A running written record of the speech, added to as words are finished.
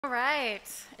All right,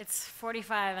 it's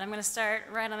 45, and I'm going to start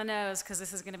right on the nose because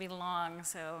this is going to be long,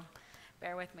 so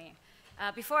bear with me.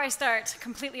 Before I start,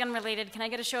 completely unrelated, can I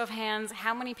get a show of hands?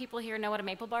 How many people here know what a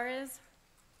maple bar is?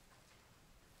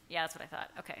 Yeah, that's what I thought.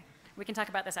 Okay, we can talk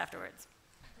about this afterwards.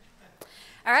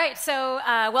 All right, so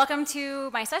welcome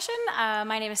to my session.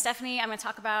 My name is Stephanie. I'm going to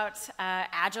talk about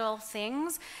Agile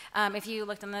things. If you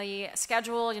looked on the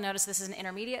schedule, you'll notice this is an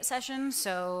intermediate session.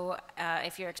 So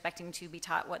if you're expecting to be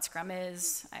taught what Scrum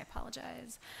is, I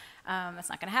apologize. That's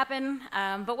not going to happen.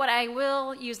 But what I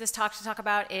will use this talk to talk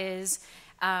about is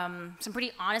some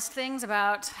pretty honest things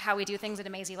about how we do things at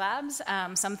Amazee Labs.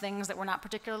 Some things that we're not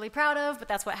particularly proud of, but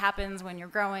that's what happens when you're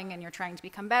growing and you're trying to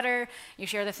become better. You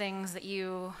share the things that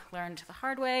you learned the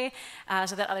hard way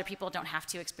so that other people don't have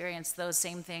to experience those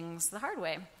same things the hard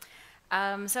way.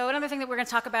 So another thing that we're going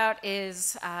to talk about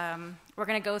is we're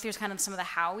going to go through kind of some of the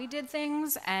how we did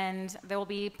things, and there will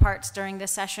be parts during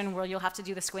this session where you'll have to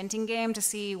do the squinting game to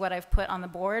see what I've put on the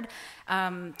board.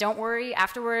 Don't worry,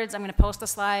 afterwards I'm going to post the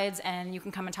slides and you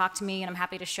can come and talk to me, and I'm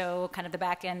happy to show kind of the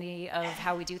back end of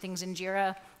how we do things in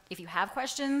Jira if you have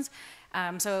questions.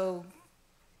 So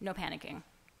no panicking.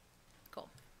 Cool.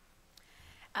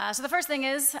 So the first thing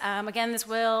is, again, this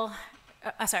will,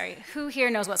 who here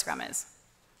knows what Scrum is?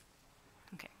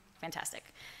 Okay, fantastic.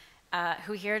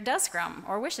 Who here does Scrum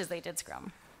or wishes they did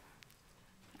Scrum?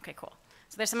 Okay, cool.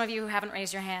 So there's some of you who haven't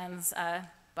raised your hands.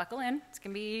 Buckle in, it's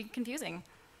going to be confusing.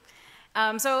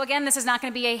 So again, this is not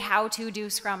going to be a how to do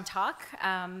Scrum talk.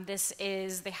 This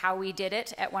is the how we did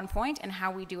it at one point and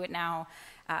how we do it now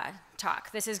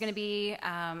talk. This is going to be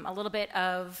a little bit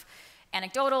of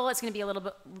anecdotal. It's going to be a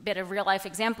little bit of real life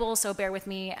examples, so bear with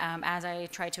me as I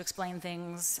try to explain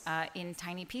things in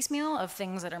tiny piecemeal of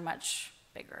things that are much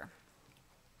bigger.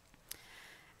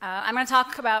 I'm going to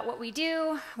talk about what we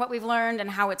do, what we've learned, and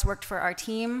how it's worked for our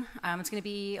team. It's going to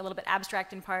be a little bit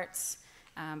abstract in parts,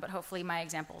 but hopefully my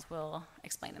examples will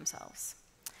explain themselves.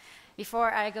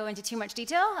 Before I go into too much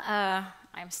detail,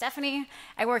 I'm Stephanie.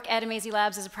 I work at Amazee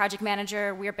Labs as a project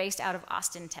manager. We're based out of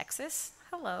Austin, Texas.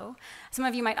 Hello. Some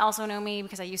of you might also know me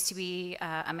because I used to be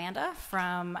Amanda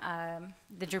from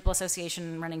the Drupal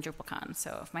Association running DrupalCon.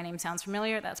 So if my name sounds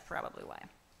familiar, that's probably why.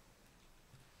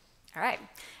 All right,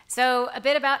 so a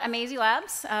bit about Amazee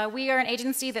Labs. We are an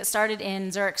agency that started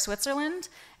in Zurich, Switzerland,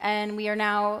 and we are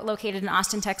now located in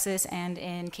Austin, Texas, and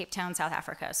in Cape Town, South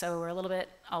Africa. So we're a little bit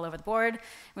all over the board.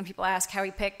 When people ask how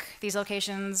we pick these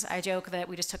locations, I joke that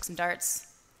we just took some darts,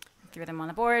 threw them on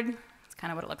the board. It's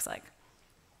kind of what it looks like.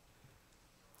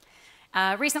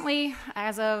 Recently,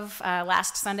 as of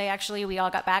last Sunday, actually, we all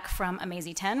got back from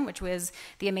Amazee 10, which was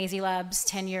the Amazee Labs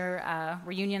 10-year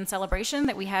reunion celebration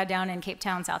that we had down in Cape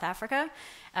Town, South Africa.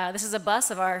 This is a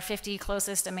bus of our 50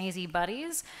 closest Amazee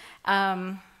buddies.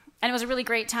 And it was a really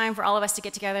great time for all of us to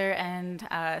get together and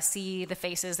see the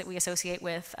faces that we associate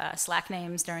with Slack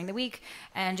names during the week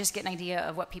and just get an idea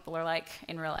of what people are like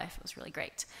in real life. It was really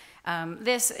great.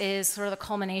 This is sort of the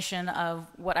culmination of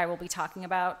what I will be talking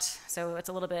about. So it's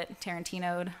a little bit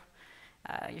Tarantino'd.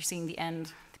 You're seeing the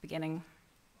end, the beginning.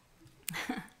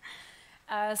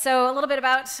 So a little bit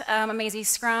about Amazee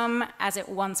Scrum as it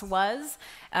once was.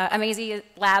 Amazee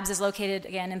Labs is located,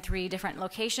 again, in 3 different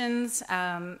locations,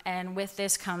 and with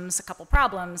this comes a couple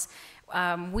problems.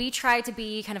 We try to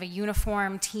be kind of a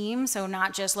uniform team, so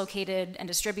not just located and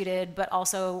distributed, but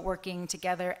also working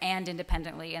together and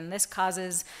independently, and this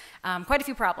causes quite a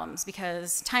few problems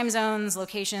because time zones,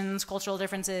 locations, cultural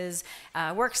differences,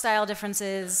 work style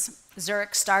differences.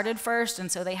 Zurich started first, and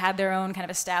so they had their own kind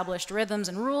of established rhythms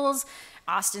and rules.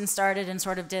 Austin started and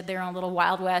sort of did their own little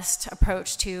Wild West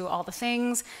approach to all the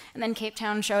things, and then Cape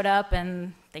Town showed up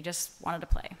and they just wanted to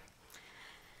play.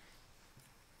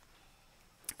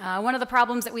 One of the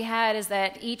problems that we had is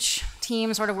that each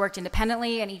team sort of worked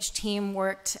independently, and each team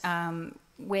worked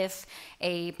with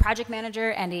a project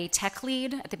manager and a tech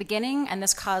lead at the beginning, and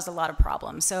this caused a lot of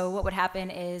problems. So what would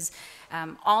happen is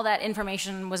all that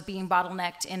information was being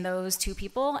bottlenecked in those 2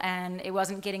 people, and it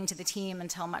wasn't getting to the team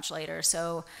until much later.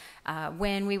 So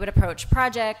when we would approach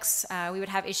projects, we would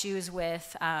have issues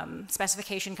with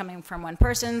specification coming from one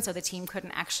person, so the team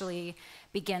couldn't actually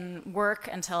begin work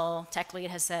until tech lead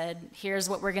has said, here's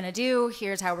what we're going to do,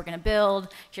 here's how we're going to build,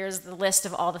 here's the list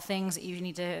of all the things that you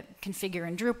need to configure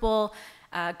in Drupal,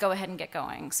 go ahead and get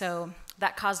going. So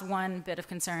that caused one bit of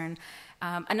concern.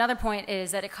 Another point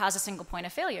is that it caused a single point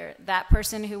of failure. That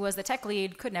person who was the tech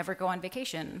lead could never go on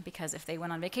vacation, because if they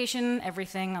went on vacation,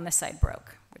 everything on this side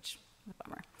broke, which is a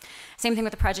bummer. Same thing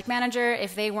with the project manager.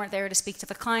 If they weren't there to speak to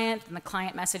the client, then the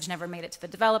client message never made it to the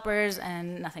developers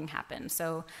and nothing happened.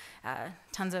 So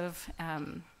tons of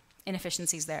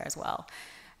inefficiencies there as well.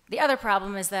 The other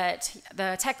problem is that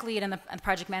the tech lead and the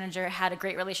project manager had a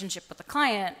great relationship with the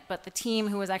client, but the team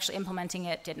who was actually implementing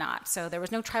it did not. So there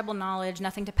was no tribal knowledge,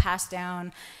 nothing to pass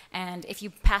down, and if you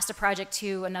passed a project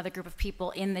to another group of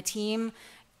people in the team,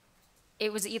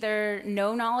 it was either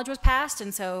no knowledge was passed,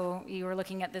 and so you were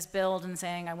looking at this build and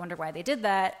saying, I wonder why they did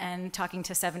that, and talking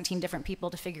to 17 different people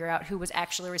to figure out who was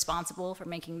actually responsible for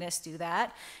making this do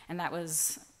that, and that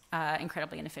was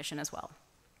incredibly inefficient as well.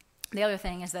 The other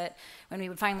thing is that when we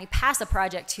would finally pass a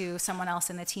project to someone else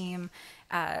in the team,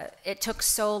 it took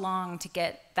so long to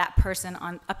get that person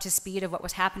up to speed of what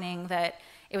was happening that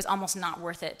it was almost not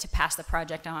worth it to pass the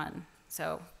project on.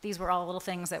 So these were all little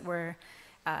things that were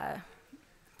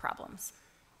problems.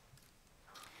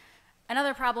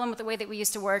 Another problem with the way that we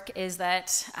used to work is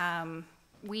that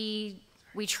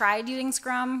we tried using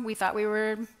Scrum. We thought we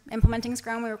were implementing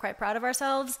Scrum. We were quite proud of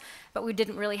ourselves, but we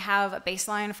didn't really have a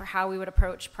baseline for how we would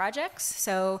approach projects.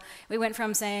 So we went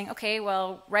from saying, okay,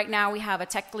 well, right now we have a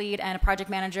tech lead and a project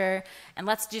manager, and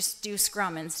let's just do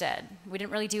Scrum instead. We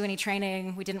didn't really do any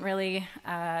training. We didn't really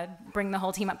bring the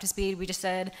whole team up to speed. We just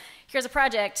said, here's a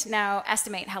project. Now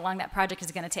estimate how long that project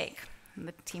is going to take. And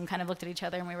the team kind of looked at each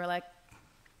other, and we were like,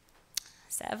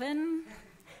 7?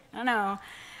 I don't know.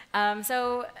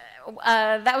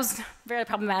 That was very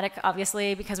problematic,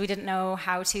 obviously, because we didn't know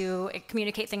how to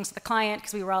communicate things to the client,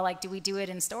 because we were all like, do we do it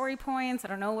in story points? I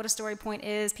don't know what a story point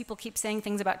is. People keep saying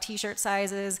things about t-shirt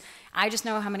sizes. I just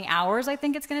know how many hours I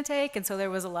think it's going to take, and so there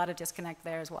was a lot of disconnect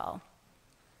there as well.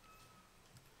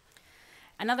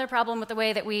 Another problem with the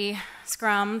way that we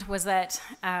scrummed was that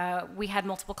we had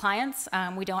multiple clients.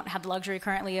 We don't have the luxury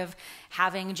currently of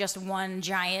having just one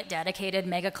giant dedicated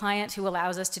mega client who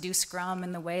allows us to do Scrum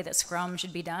in the way that Scrum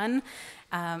should be done.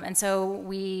 And so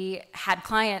we had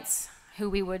clients who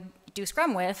we would do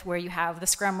Scrum with, where you have the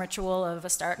Scrum ritual of a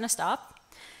start and a stop.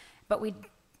 But we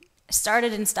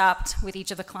started and stopped with each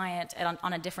of the client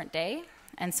on a different day.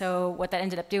 And so what that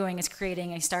ended up doing is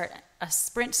creating a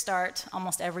sprint start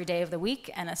almost every day of the week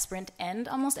and a sprint end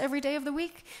almost every day of the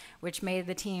week, which made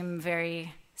the team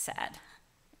very sad.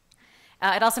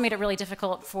 It also made it really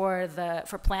difficult for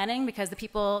planning, because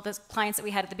the clients that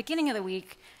we had at the beginning of the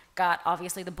week got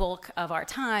obviously the bulk of our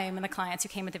time, and the clients who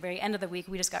came at the very end of the week,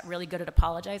 we just got really good at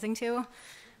apologizing to.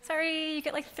 Sorry, you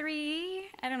get like 3,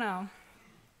 I don't know.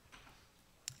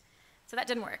 So that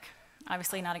didn't work.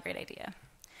 Obviously not a great idea.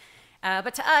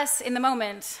 But to us, in the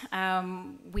moment,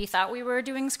 we thought we were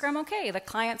doing Scrum okay. The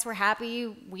clients were happy.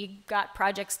 We got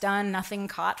projects done. Nothing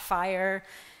caught fire.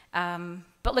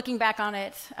 But looking back on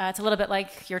it, it's a little bit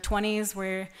like your 20s,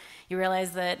 where you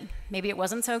realize that maybe it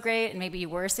wasn't so great, and maybe you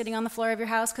were sitting on the floor of your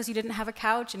house because you didn't have a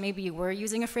couch, and maybe you were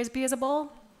using a Frisbee as a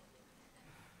bowl.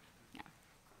 Yeah.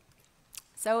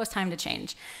 So it was time to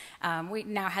change. We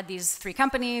now had these 3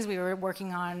 companies. We were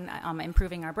working on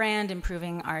improving our brand,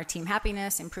 improving our team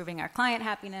happiness, improving our client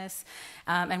happiness,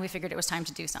 and we figured it was time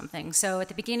to do something. So at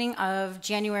the beginning of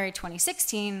January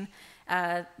 2016,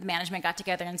 the management got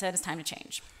together and said, it's time to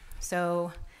change.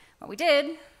 So what we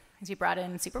did is we brought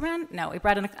in Superman? No, we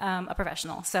brought in a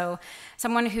professional. So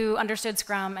someone who understood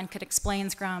Scrum and could explain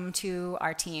Scrum to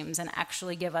our teams and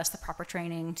actually give us the proper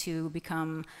training to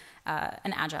become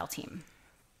an Agile team.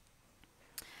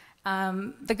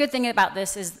 The good thing about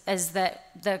this is that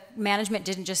the management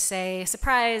didn't just say,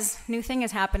 surprise, new thing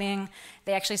is happening.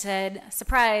 They actually said,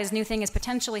 surprise, new thing is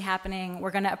potentially happening.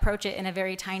 We're going to approach it in a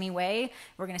very tiny way.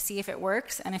 We're going to see if it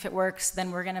works, and if it works,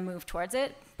 then we're going to move towards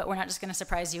it. But we're not just going to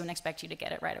surprise you and expect you to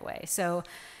get it right away. So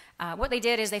what they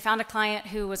did is they found a client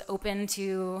who was open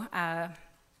to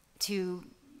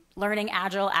learning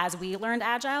Agile as we learned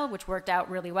Agile, which worked out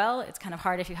really well. It's kind of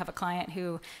hard if you have a client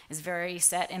who is very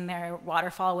set in their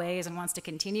waterfall ways and wants to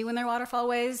continue in their waterfall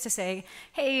ways, to say,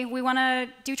 hey, we want to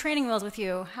do training wheels with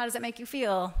you. How does it make you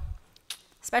feel?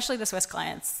 Especially the Swiss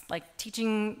clients. Like,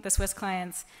 teaching the Swiss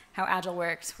clients how Agile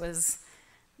worked was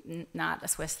not a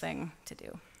Swiss thing to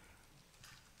do.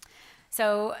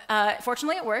 So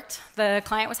fortunately it worked. The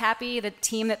client was happy, the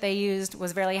team that they used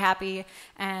was very happy,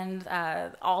 and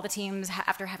all the teams,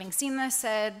 after having seen this,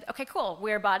 said, okay, cool,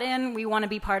 we're bought in, we want to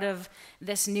be part of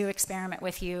this new experiment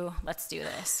with you, let's do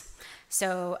this.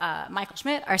 So Michael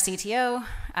Schmidt, our CTO,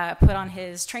 put on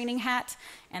his training hat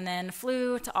and then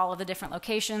flew to all of the different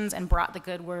locations and brought the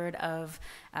good word of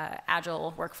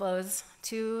Agile workflows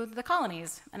to the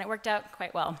colonies, and it worked out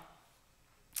quite well.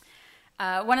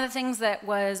 One of the things that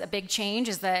was a big change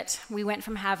is that we went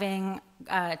from having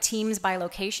teams by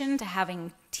location to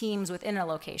having teams within a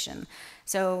location.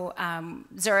 So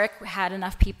Zurich had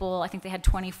enough people, I think they had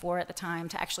 24 at the time,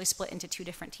 to actually split into 2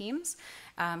 different teams.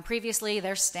 Previously,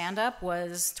 their stand-up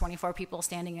was 24 people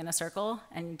standing in a circle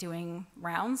and doing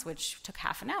rounds, which took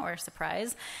half an hour,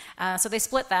 surprise. So they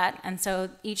split that, and so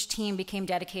each team became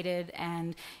dedicated,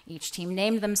 and each team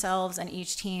named themselves, and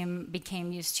each team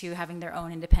became used to having their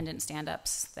own independent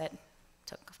stand-ups that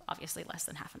took obviously less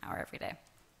than half an hour every day.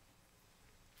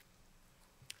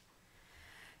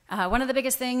 One of the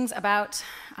biggest things about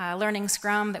learning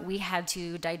Scrum that we had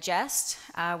to digest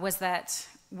was that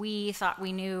we thought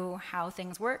we knew how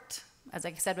things worked. As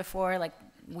I said before, like,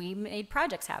 we made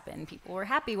projects happen. People were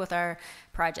happy with our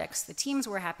projects. The teams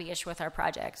were happy-ish with our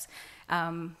projects.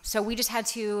 So we just had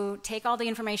to take all the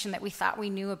information that we thought we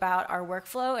knew about our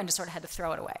workflow and just sort of had to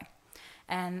throw it away.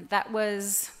 And that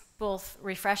was both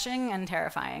refreshing and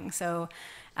terrifying. So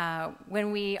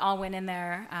when we all went in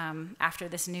there after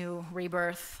this new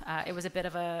rebirth, it was a bit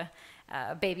of a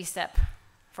baby step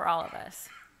for all of us.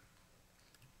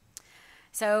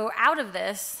 So out of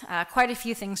this, quite a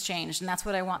few things changed, and that's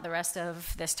what I want the rest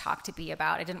of this talk to be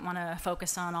about. I didn't want to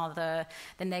focus on all the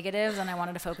negatives, and I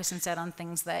wanted to focus instead on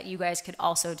things that you guys could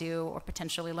also do or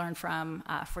potentially learn from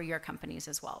for your companies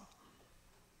as well.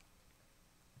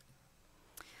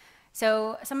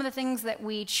 So some of the things that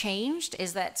we changed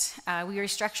is that we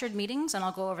restructured meetings, and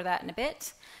I'll go over that in a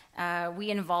bit.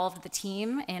 We involved the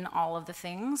team in all of the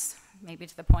things, maybe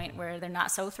to the point where they're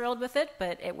not so thrilled with it,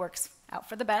 but it works out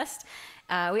for the best.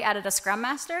 We added a Scrum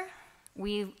Master.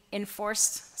 We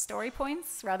enforced story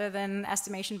points rather than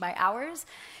estimation by hours.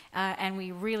 And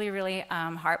we really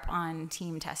harp on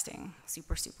team testing.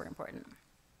 Super, super important.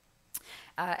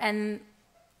 And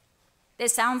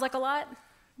it sounds like a lot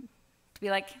to be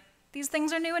like, these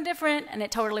things are new and different, and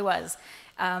it totally was.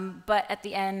 But at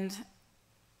the end,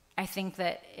 I think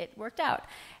that it worked out.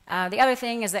 The other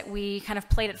thing is that we kind of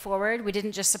played it forward. We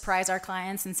didn't just surprise our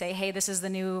clients and say, hey, this is the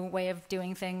new way of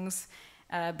doing things,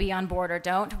 be on board or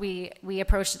don't. We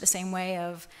approached it the same way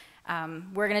of,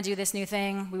 we're going to do this new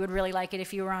thing. We would really like it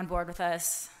if you were on board with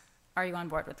us. Are you on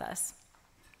board with us?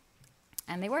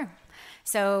 And they were.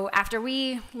 So after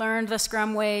we learned the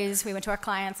Scrum ways, we went to our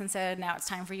clients and said, now it's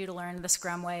time for you to learn the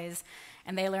Scrum ways.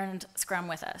 And they learned Scrum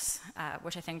with us,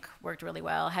 which I think worked really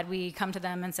well. Had we come to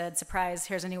them and said, surprise,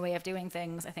 here's a new way of doing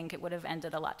things, I think it would have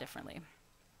ended a lot differently.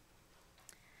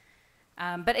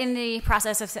 But in the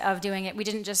process of doing it, we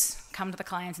didn't just come to the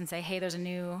clients and say, hey, there's a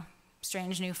new,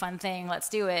 strange, new, fun thing, let's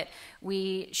do it.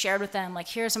 We shared with them, like,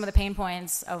 here are some of the pain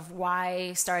points of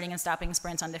why starting and stopping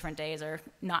sprints on different days are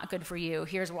not good for you.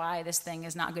 Here's why this thing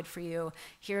is not good for you.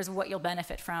 Here's what you'll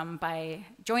benefit from by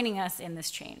joining us in this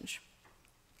change.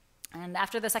 And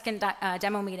after the second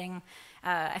demo meeting,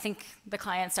 I think the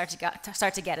clients start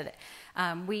to get it.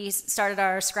 We started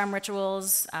our Scrum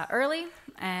rituals early,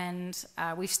 and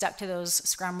we've stuck to those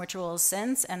Scrum rituals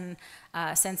since. And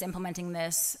since implementing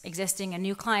this, existing and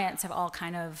new clients have all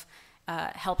kind of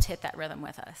helped hit that rhythm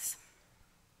with us.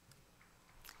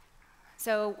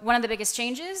 So one of the biggest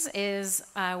changes is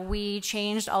we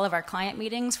changed all of our client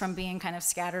meetings from being kind of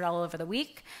scattered all over the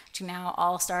week to now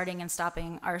all starting on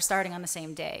the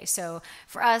same day. So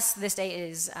for us, this day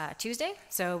is Tuesday,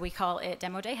 so we call it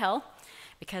Demo Day Hell,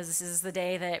 because this is the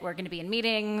day that we're going to be in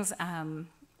meetings,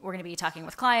 we're going to be talking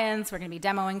with clients, we're going to be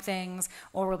demoing things,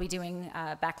 or we'll be doing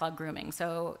backlog grooming.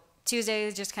 So Tuesday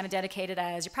is just kind of dedicated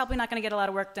as you're probably not going to get a lot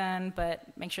of work done, but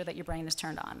make sure that your brain is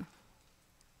turned on.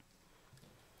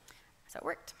 So it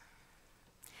worked.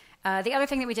 The other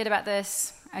thing that we did about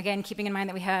this, again, keeping in mind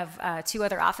that we have 2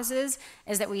 other offices,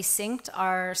 is that we synced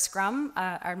our Scrum,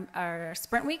 our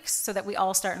sprint weeks, so that we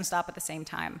all start and stop at the same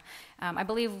time. I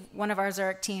believe one of our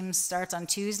Zurich teams starts on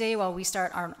Tuesday while we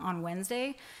start on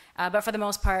Wednesday. But for the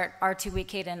most part, our 2-week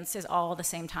cadence is all the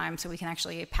same time, so we can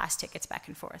actually pass tickets back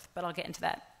and forth. But I'll get into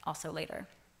that also later.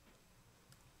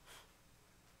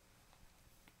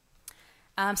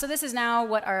 So this is now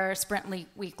what our sprint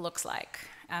week looks like.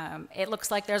 It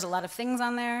looks like there's a lot of things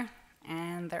on there,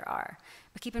 and there are.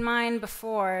 But keep in mind,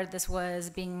 before, this was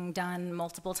being done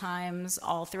multiple times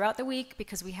all throughout the week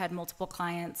because we had multiple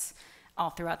clients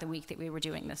all throughout the week that we were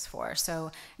doing this for.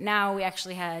 So now we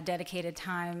actually had dedicated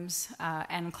times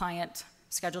and client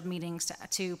scheduled meetings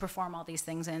to perform all these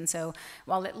things in. So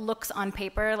while it looks on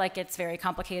paper like it's very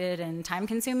complicated and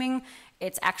time-consuming,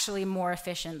 it's actually more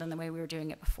efficient than the way we were doing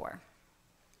it before.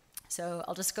 So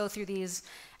I'll just go through these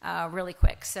really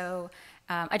quick. So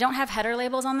I don't have header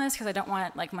labels on this because I don't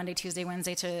want like Monday, Tuesday,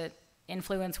 Wednesday to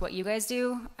influence what you guys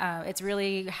do. It's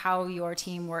really how your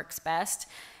team works best.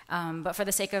 But for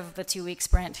the sake of the 2-week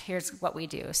sprint, here's what we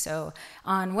do. So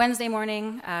on Wednesday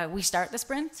morning, we start the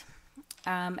sprint.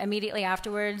 Immediately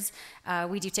afterwards,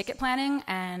 we do ticket planning,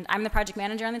 and I'm the project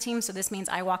manager on the team, so this means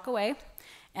I walk away,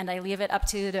 and I leave it up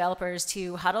to the developers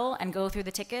to huddle and go through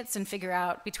the tickets and figure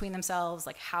out between themselves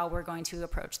like how we're going to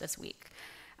approach this week.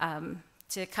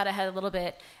 To cut ahead a little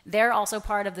bit, they're also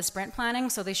part of the sprint planning,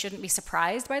 so they shouldn't be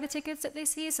surprised by the tickets that they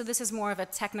see. So this is more of a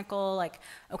technical, like,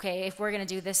 okay, if we're gonna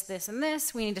do this, this, and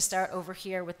this, we need to start over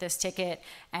here with this ticket,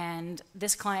 and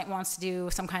this client wants to do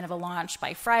some kind of a launch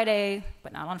by Friday,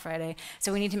 but not on Friday,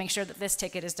 so we need to make sure that this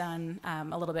ticket is done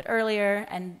a little bit earlier,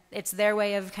 and it's their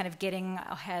way of kind of getting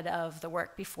ahead of the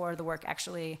work before the work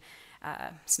actually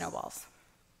snowballs.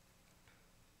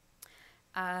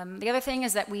 The other thing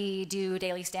is that we do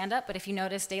daily stand-up, but if you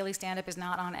notice, daily stand-up is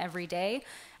not on every day.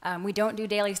 We don't do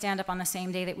daily stand-up on the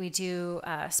same day that we do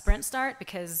sprint start,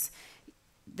 because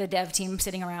the dev team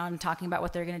sitting around talking about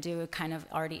what they're going to do kind of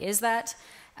already is that.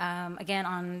 Again,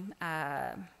 on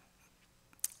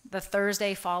the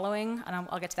Thursday following, and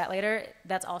I'll get to that later,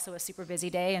 that's also a super busy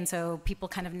day, and so people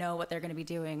kind of know what they're going to be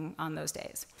doing on those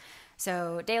days.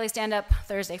 So daily stand-up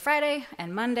Thursday, Friday,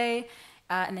 and Monday.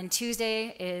 And then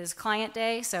Tuesday is client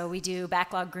day, so we do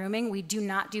backlog grooming. We do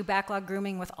not do backlog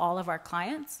grooming with all of our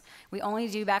clients. We only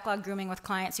do backlog grooming with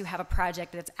clients who have a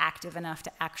project that's active enough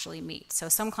to actually meet. So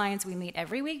some clients we meet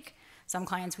every week, some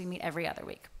clients we meet every other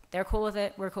week. They're cool with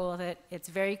it, we're cool with it. It's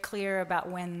very clear about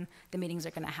when the meetings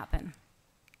are gonna happen.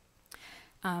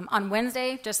 On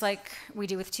Wednesday, just like we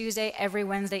do with Tuesday, every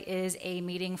Wednesday is a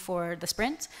meeting for the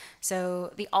sprint.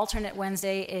 So the alternate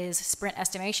Wednesday is sprint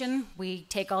estimation. We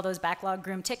take all those backlog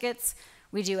groom tickets,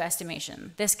 we do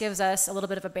estimation. This gives us a little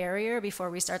bit of a barrier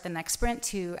before we start the next sprint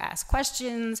to ask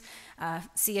questions,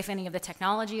 see if any of the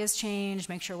technology has changed,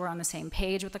 make sure we're on the same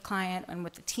page with the client and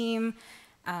with the team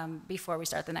before we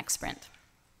start the next sprint.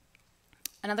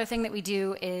 Another thing that we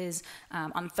do is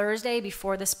on Thursday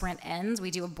before the sprint ends,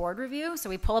 we do a board review. So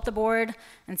we pull up the board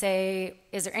and say,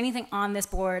 is there anything on this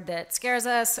board that scares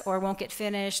us or won't get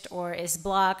finished or is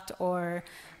blocked or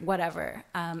whatever.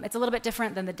 It's a little bit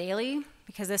different than the daily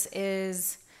because this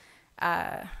is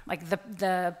like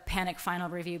the panic final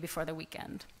review before the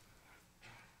weekend.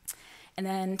 And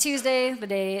then Tuesday,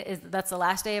 that's the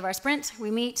last day of our sprint.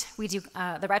 We meet, we do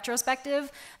the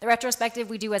retrospective. The retrospective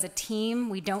we do as a team.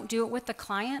 We don't do it with the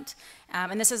client.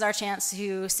 And this is our chance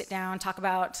to sit down, talk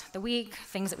about the week,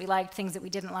 things that we liked, things that we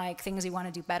didn't like, things we want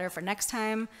to do better for next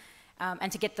time, and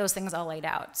to get those things all laid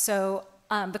out. So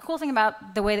the cool thing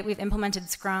about the way that we've implemented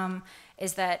Scrum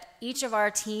is that each of our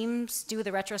teams do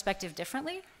the retrospective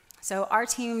differently. So our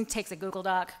team takes a Google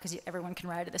Doc, because everyone can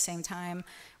write at the same time.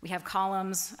 We have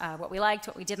columns, what we liked,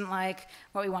 what we didn't like,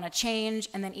 what we want to change,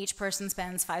 and then each person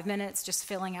spends 5 minutes just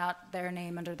filling out their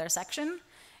name under their section,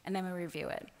 and then we review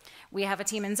it. We have a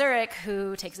team in Zurich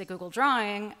who takes a Google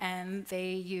drawing, and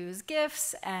they use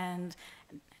GIFs and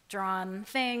drawn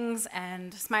things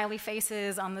and smiley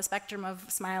faces on the spectrum of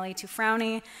smiley to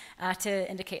frowny to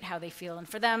indicate how they feel, and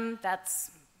for them, that's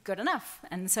good enough.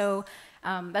 And so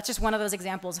that's just one of those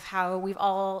examples of how we've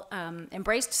all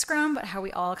embraced Scrum, but how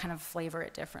we all kind of flavor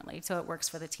it differently, so it works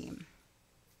for the team.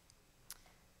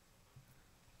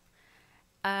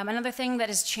 Another thing that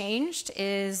has changed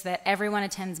is that everyone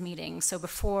attends meetings. So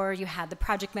before you had the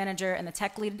project manager and the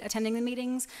tech lead attending the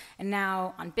meetings, and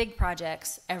now on big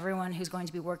projects, everyone who's going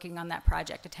to be working on that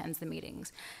project attends the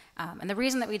meetings. And the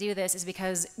reason that we do this is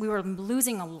because we were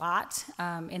losing a lot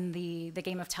in the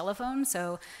game of telephone.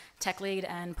 So tech lead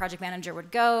and project manager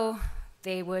would go,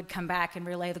 they would come back and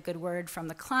relay the good word from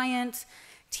the client.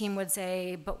 Team would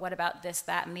say, but what about this,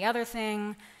 that, and the other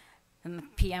thing? And the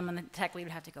PM and the tech lead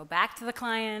would have to go back to the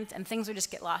client, and things would just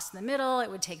get lost in the middle.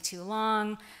 It would take too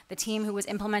long. The team who was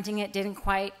implementing it didn't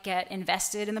quite get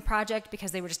invested in the project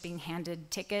because they were just being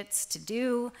handed tickets to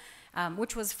do,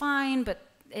 which was fine, but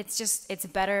it's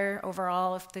better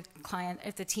overall if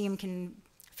the team can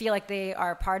feel like they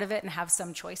are part of it and have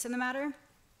some choice in the matter.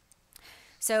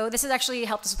 So this has actually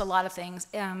helped us with a lot of things.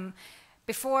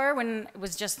 Before, when it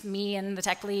was just me and the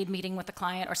tech lead meeting with the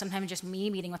client, or sometimes just me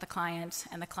meeting with the client,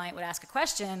 and the client would ask a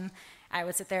question, I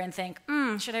would sit there and think,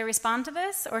 should I respond to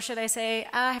this? Or should I say,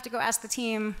 I have to go ask the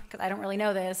team, because I don't really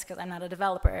know this, because I'm not a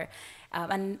developer.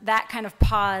 And that kind of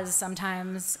pause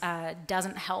sometimes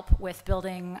doesn't help with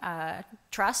building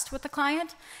trust with the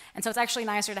client. And so it's actually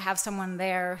nicer to have someone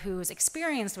there who's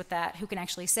experienced with that, who can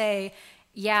actually say,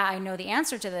 yeah, I know the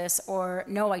answer to this, or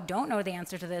no, I don't know the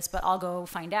answer to this, but I'll go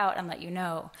find out and let you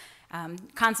know.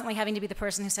 Constantly having to be the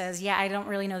person who says, yeah, I don't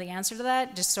really know the answer to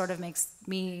that, just sort of makes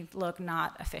me look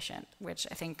not efficient, which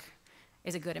I think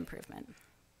is a good improvement.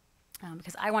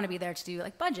 because I want to be there to do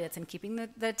like budgets and keeping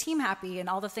the team happy and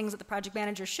all the things that the project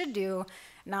manager should do,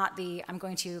 not the I'm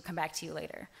going to come back to you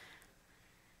later.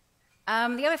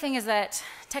 The other thing is that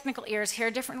technical ears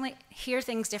hear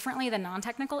things differently than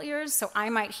non-technical ears. So I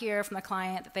might hear from the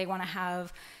client that they want to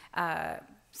have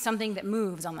something that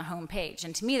moves on the home page.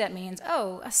 And to me that means,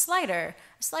 oh, a slider,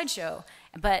 a slideshow.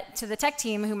 But to the tech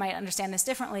team who might understand this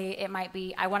differently, it might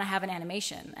be, I want to have an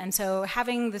animation. And so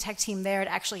having the tech team there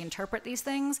to actually interpret these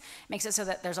things makes it so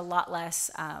that there's a lot less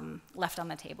left on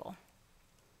the table.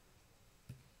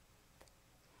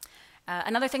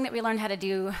 Another thing that we learned how to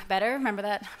do better, remember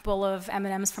that bowl of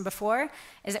M&Ms from before,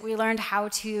 is that we learned how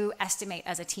to estimate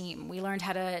as a team. We learned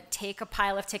how to take a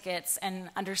pile of tickets and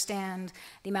understand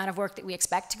the amount of work that we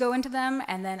expect to go into them,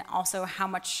 and then also how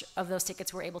much of those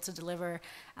tickets we're able to deliver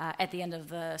at the end of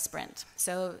the sprint.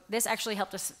 So this actually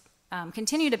helped us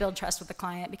continue to build trust with the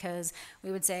client, because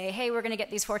we would say, hey, we're going to get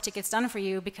these 4 tickets done for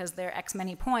you because they're X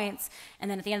many points,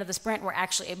 and then at the end of the sprint we're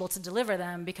actually able to deliver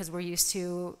them because we're used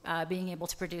to being able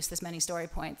to produce this many story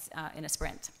points in a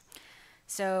sprint.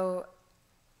 So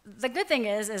the good thing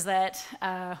is that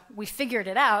we figured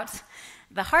it out.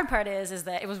 The hard part is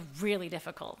that it was really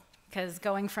difficult, because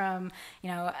going from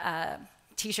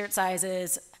t-shirt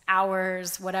sizes,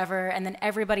 hours, whatever, and then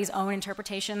everybody's own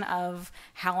interpretation of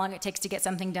how long it takes to get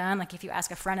something done. Like if you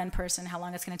ask a front-end person how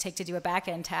long it's going to take to do a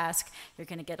back-end task, you're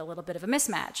going to get a little bit of a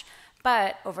mismatch.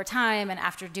 But over time, and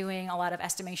after doing a lot of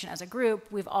estimation as a group,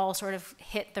 we've all sort of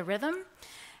hit the rhythm.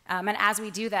 And as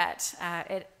we do that,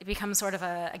 it becomes sort of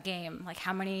a game. Like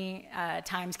how many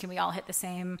times can we all hit the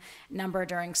same number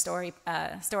during story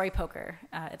poker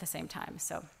at the same time?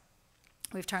 So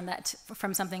we've turned that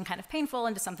from something kind of painful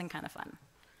into something kind of fun.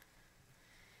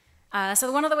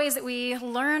 So one of the ways that we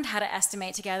learned how to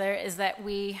estimate together is that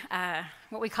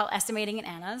what we call estimating in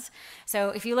Annas. So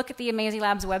if you look at the Amazee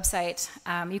Labs website,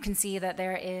 you can see that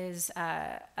there is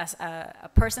a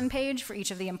person page for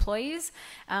each of the employees.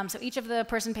 So each of the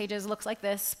person pages looks like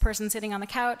this: person sitting on the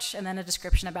couch, and then a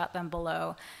description about them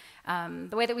below.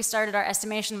 The way that we started our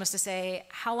estimation was to say,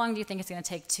 how long do you think it's going to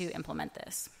take to implement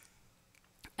this?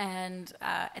 And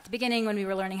at the beginning, when we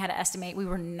were learning how to estimate, we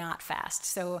were not fast.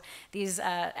 So these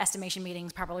estimation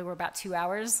meetings probably were about 2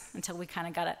 hours until we kind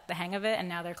of got the hang of it, and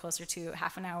now they're closer to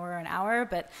half an hour or an hour,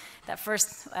 but that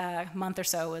first month or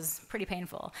so was pretty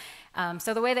painful.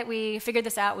 So the way that we figured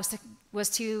this out was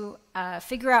to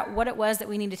figure out what it was that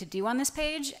we needed to do on this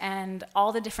page and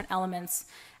all the different elements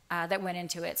that went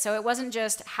into it. So it wasn't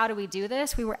just how do we do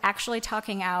this, we were actually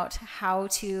talking out how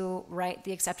to write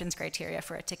the acceptance criteria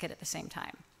for a ticket at the same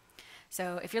time.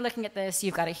 So if you're looking at this,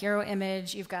 you've got a hero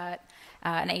image, you've got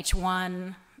an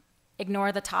H1,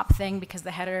 ignore the top thing because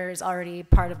the header is already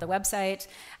part of the website.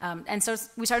 And so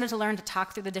we started to learn to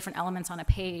talk through the different elements on a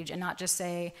page and not just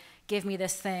say, give me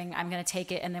this thing, I'm going to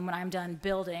take it, and then when I'm done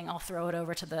building, I'll throw it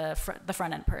over to the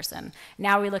front-end person.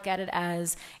 Now we look at it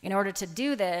as, in order to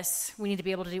do this, we need to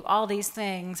be able to do all these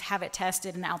things, have it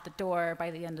tested and out the door by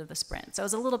the end of the sprint. So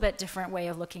it's a little bit different way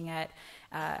of looking at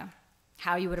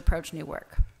how you would approach new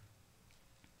work.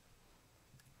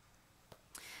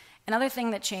 Another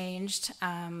thing that changed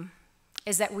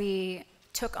is that we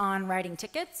took on writing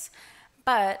tickets,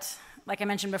 but like I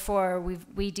mentioned before,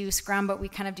 we do Scrum, but we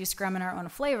kind of do Scrum in our own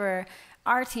flavor.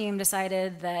 Our team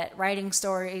decided that writing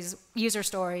stories, user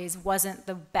stories, wasn't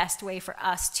the best way for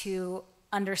us to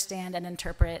understand and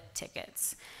interpret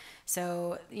tickets.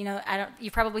 So,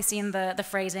 you've probably seen the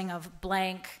phrasing of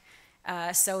blank,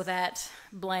 so that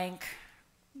blank,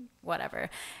 whatever.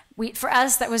 For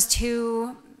us, that was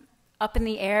too up in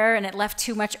the air, and it left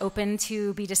too much open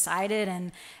to be decided.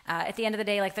 And at the end of the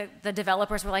day, like the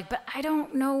developers were like, but I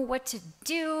don't know what to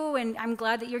do, and I'm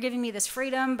glad that you're giving me this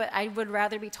freedom, but I would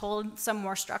rather be told some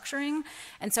more structuring.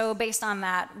 And so based on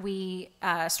that, we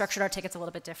structured our tickets a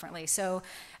little bit differently. So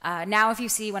now if you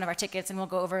see one of our tickets, and we'll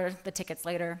go over the tickets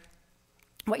later,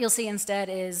 what you'll see instead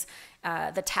is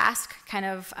the task kind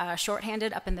of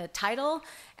shorthanded up in the title,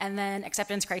 and then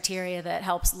acceptance criteria that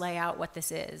helps lay out what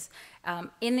this is.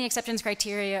 In the acceptance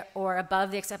criteria or above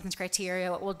the acceptance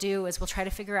criteria, what we'll do is we'll try to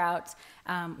figure out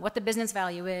what the business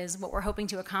value is, what we're hoping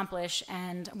to accomplish,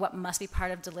 and what must be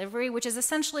part of delivery, which is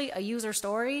essentially a user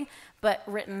story, but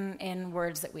written in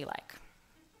words that we like.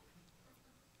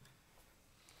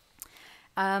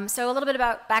 So a little bit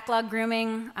about backlog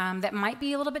grooming that might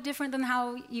be a little bit different than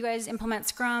how you guys implement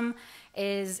Scrum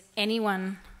is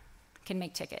anyone can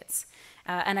make tickets.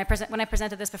 And when I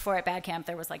presented this before at Bad Camp,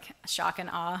 there was like shock and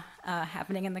awe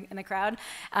happening in the crowd.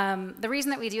 The reason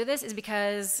that we do this is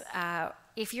because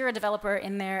if you're a developer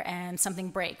in there and something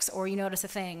breaks or you notice a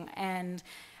thing and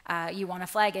you want to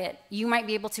flag it, you might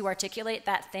be able to articulate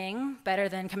that thing better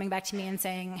than coming back to me and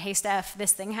saying, hey, Steph,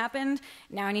 this thing happened.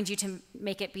 Now I need you to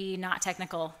make it be not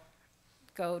technical.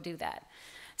 Go do that.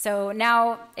 So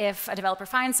now if a developer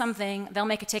finds something, they'll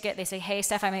make a ticket. They say, hey,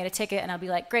 Steph, I made a ticket. And I'll be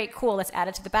like, great, cool, let's add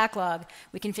it to the backlog.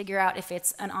 We can figure out if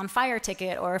it's an on-fire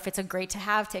ticket or if it's a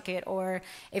great-to-have ticket or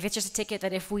if it's just a ticket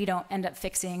that if we don't end up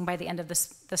fixing by the end of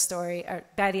the story or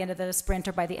by the end of the sprint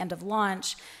or by the end of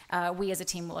launch, we as a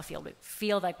team will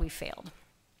feel like we failed.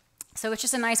 So it's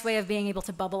just a nice way of being able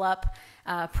to bubble up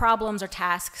problems or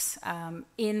tasks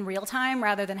in real time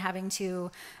rather than having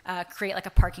to create like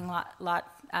a parking lot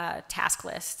task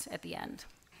list at the end.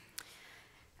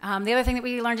 The other thing that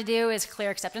we learned to do is clear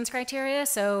acceptance criteria.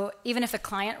 So even if the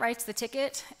client writes the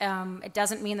ticket, it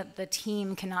doesn't mean that the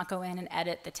team cannot go in and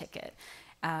edit the ticket.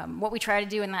 What we try to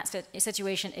do in that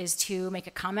situation is to make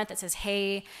a comment that says,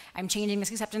 hey, I'm changing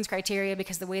this acceptance criteria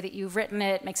because the way that you've written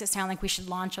it makes it sound like we should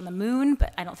launch on the moon,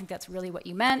 but I don't think that's really what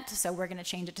you meant, so we're going to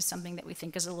change it to something that we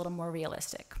think is a little more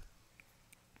realistic.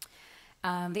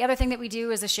 The other thing that we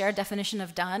do is a shared definition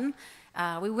of done.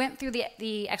 We went through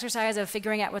the exercise of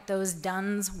figuring out what those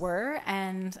dones were,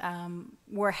 and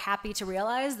we're happy to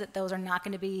realize that those are not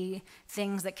going to be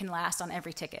things that can last on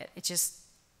every ticket.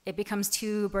 It becomes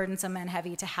too burdensome and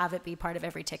heavy to have it be part of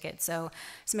every ticket. So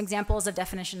some examples of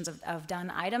definitions of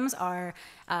done items are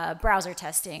browser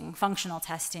testing, functional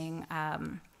testing,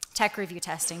 tech review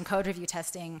testing, code review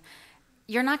testing.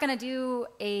 You're not going to do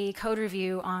a code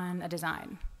review on a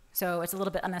design. So it's a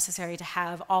little bit unnecessary to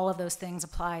have all of those things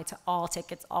apply to all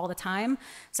tickets all the time.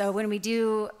 So when we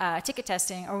do ticket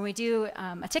testing or when we do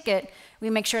a ticket,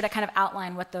 we make sure to kind of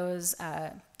outline what those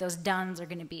dones are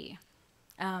going to be.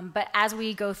 But as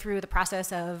we go through the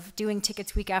process of doing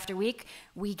tickets week after week,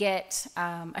 we get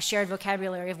a shared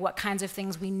vocabulary of what kinds of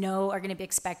things we know are going to be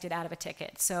expected out of a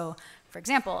ticket. So, for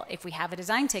example, if we have a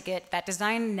design ticket, that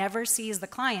design never sees the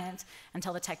client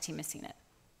until the tech team has seen it.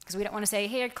 Because we don't want to say,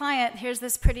 hey, client, here's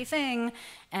this pretty thing.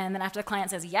 And then after the client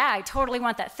says, yeah, I totally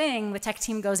want that thing, the tech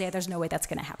team goes, yeah, there's no way that's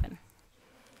going to happen.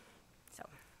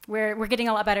 We're getting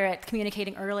a lot better at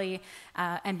communicating early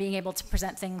and being able to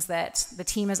present things that the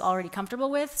team is already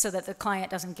comfortable with so that the client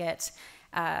doesn't get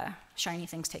shiny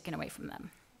things taken away from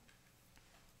them.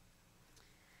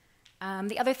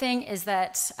 The other thing is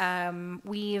that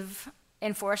we've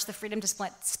enforced the freedom to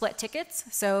split tickets.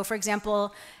 So for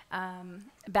example,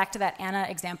 back to that Anna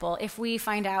example, if we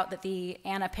find out that the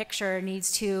Anna picture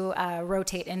needs to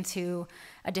rotate into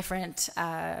a different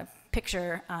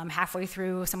picture halfway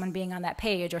through someone being on that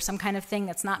page or some kind of thing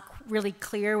that's not really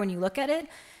clear when you look at it,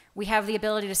 we have the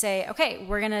ability to say, okay,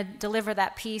 we're going to deliver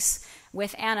that piece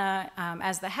with Anna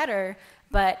as the header,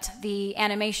 but the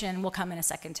animation will come in a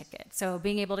second ticket. So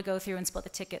being able to go through and split the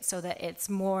ticket so that it's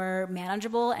more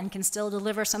manageable and can still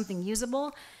deliver something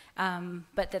usable,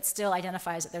 but that still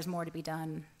identifies that there's more to be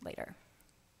done later.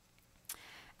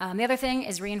 The other thing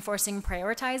is reinforcing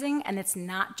prioritizing, and it's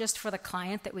not just for the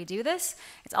client that we do this,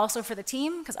 it's also for the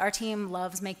team, because our team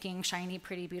loves making shiny,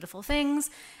 pretty, beautiful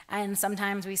things, and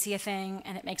sometimes we see a thing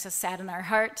and it makes us sad in our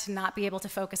heart to not be able to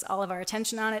focus all of our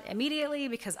attention on it immediately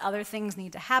because other things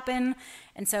need to happen.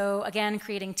 And so again,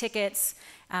 creating tickets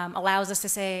allows us to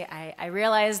say, I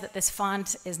realize that this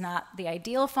font is not the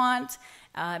ideal font.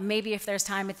 Maybe if there's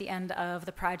time at the end of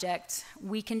the project,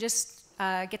 we can just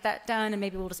get that done, and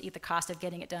maybe we'll just eat the cost of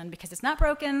getting it done because it's not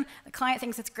broken, the client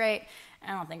thinks it's great,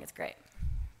 I don't think it's great.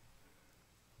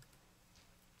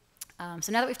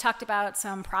 So now that we've talked about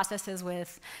some processes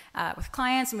with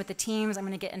clients and with the teams, I'm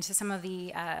going to get into some of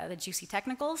the juicy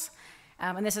technicals.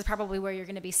 And this is probably where you're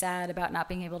going to be sad about not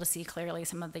being able to see clearly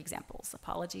some of the examples.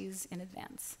 Apologies in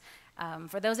advance.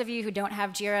 For those of you who don't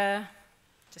have Jira,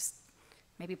 just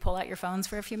maybe pull out your phones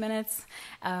for a few minutes.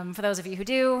 For those of you who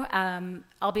do,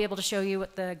 I'll be able to show you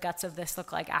what the guts of this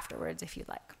look like afterwards if you'd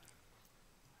like.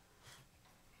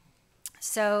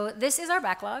 So this is our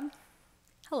backlog.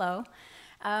 Hello.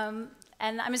 And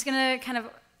I'm just going to kind of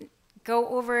go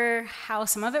over how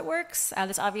some of it works.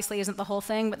 This obviously isn't the whole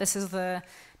thing, but this is the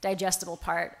digestible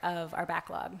part of our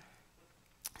backlog.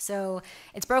 So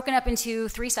it's broken up into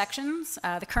 3 sections,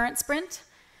 the current sprint,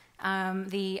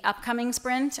 the upcoming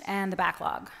sprint, and the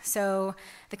backlog. So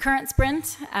the current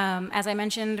sprint, as I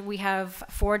mentioned, we have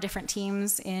 4 different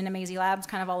teams in Amazee Labs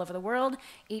kind of all over the world.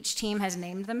 Each team has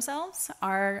named themselves.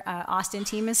 Our Austin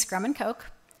team is Scrum and Coke,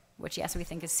 which, yes, we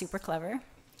think is super clever.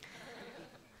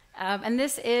 And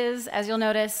this is, as you'll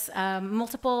notice,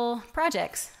 multiple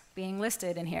projects being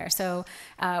listed in here. So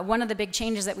one of the big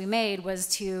changes that we made was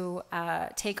to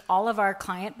take all of our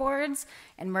client boards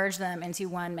and merge them into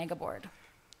one mega board,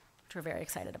 which we're very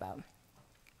excited about.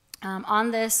 On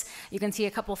this, you can see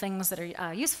a couple things that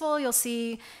are useful. You'll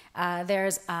see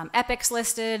there's epics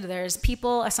listed, there's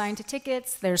people assigned to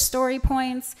tickets, there's story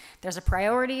points, there's a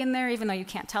priority in there, even though you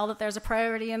can't tell that there's a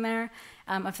priority in there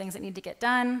of things that need to get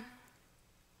done.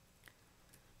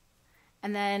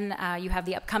 And then you have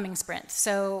the upcoming sprint.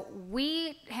 So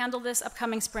we handle this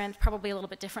upcoming sprint probably a little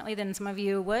bit differently than some of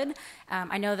you would.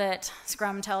 I know that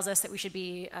Scrum tells us that we should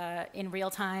be in real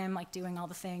time, like doing all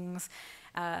the things.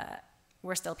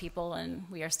 We're still people and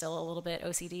we are still a little bit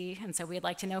OCD, and so we'd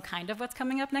like to know kind of what's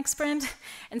coming up next sprint.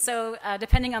 And so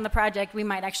depending on the project, we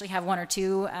might actually have 1 or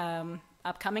 2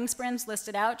 upcoming sprints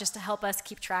listed out just to help us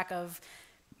keep track of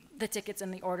the tickets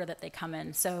in the order that they come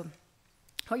in. So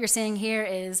what you're seeing here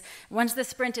is once the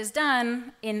sprint is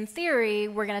done, in theory,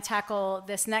 we're going to tackle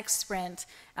this next sprint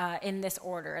in this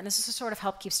order. And this is to sort of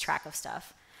help keep track of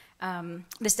stuff.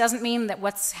 This doesn't mean that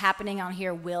what's happening on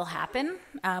here will happen.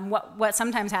 What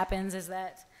sometimes happens is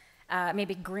that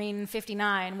maybe green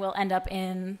 59 will end up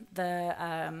in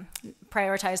the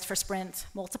prioritized for sprint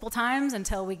multiple times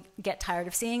until we get tired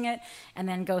of seeing it, and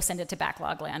then go send it to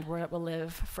backlog land where it will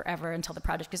live forever until the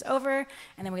project is over.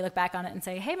 And then we look back on it and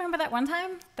say, hey, remember that one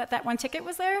time that one ticket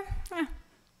was there?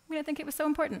 We didn't think it was so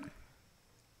important.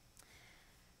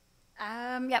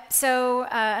 So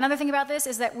another thing about this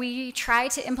is that we try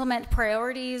to implement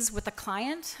priorities with the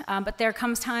client, but there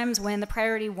comes times when the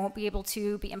priority won't be able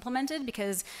to be implemented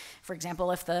because, for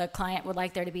example, if the client would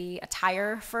like there to be a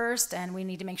tire first and we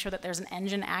need to make sure that there's an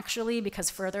engine actually because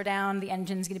further down the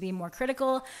engine's going to be more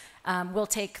critical, we'll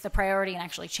take the priority and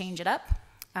actually change it up.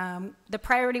 The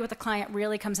priority with the client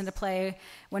really comes into play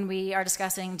when we are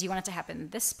discussing, do you want it to happen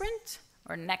this sprint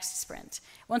or next sprint?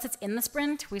 Once it's in the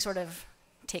sprint, we sort of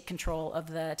take control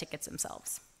of the tickets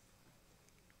themselves.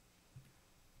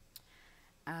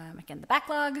 Again, the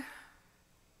backlog.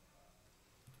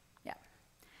 Yeah.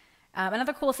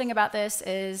 Another cool thing about this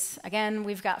is, again,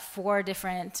 we've got 4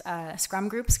 different Scrum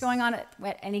groups going on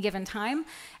at any given time.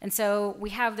 And so we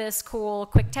have this cool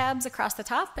quick tabs across the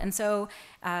top. And so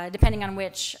depending on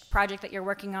which project that you're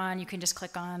working on, you can just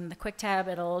click on the quick tab.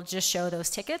 It'll just show those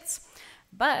tickets.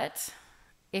 But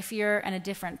if you're in a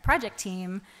different project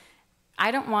team, I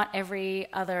don't want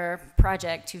every other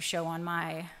project to show on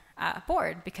my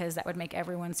board because that would make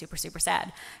everyone super, super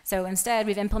sad. So instead,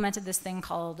 we've implemented this thing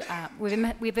called,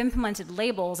 we've implemented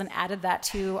labels and added that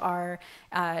to our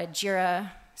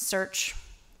Jira search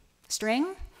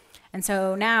string. And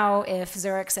so now if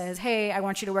Zurich says, hey, I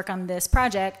want you to work on this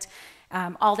project,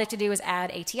 all they have to do is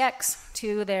add ATX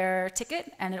to their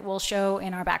ticket and it will show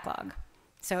in our backlog.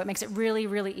 So it makes it really,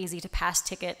 really easy to pass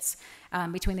tickets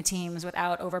between the teams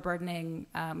without overburdening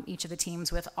each of the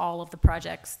teams with all of the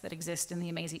projects that exist in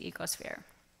the Amazee ecosphere.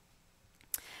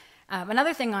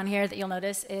 Another thing on here that you'll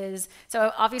notice is,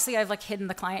 so obviously I've like hidden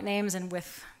the client names and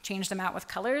changed them out with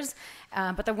colors,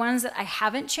 but the ones that I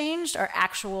haven't changed are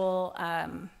actual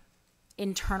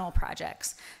internal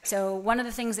projects. So one of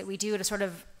the things that we do to sort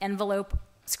of envelope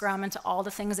Scrum into all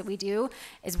the things that we do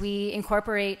is we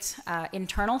incorporate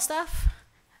internal stuff,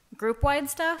 group-wide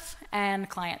stuff, and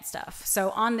client stuff.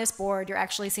 So on this board, you're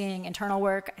actually seeing internal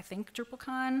work, I think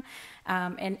DrupalCon,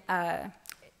 and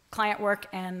client work,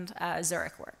 and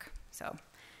Zurich work. So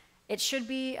it should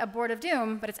be a board of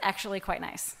doom, but it's actually quite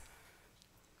nice.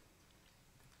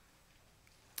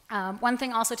 One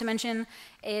thing also to mention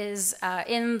is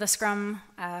in the Scrum,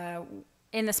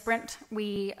 in the sprint,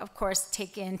 we, of course,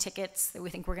 take in tickets that we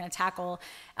think we're going to tackle,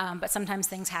 but sometimes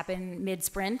things happen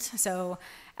mid-sprint, so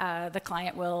the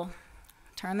client will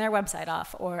turn their website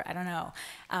off, or I don't know.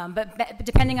 But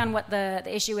depending on what the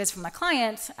issue is from the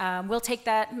client, we'll take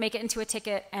that, make it into a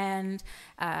ticket, and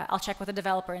I'll check with the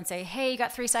developer and say, hey, you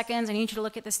got 3 seconds, I need you to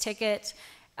look at this ticket.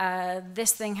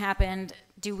 This thing happened.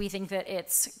 Do we think that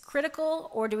it's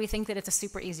critical, or do we think that it's a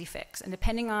super easy fix? And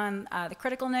depending on the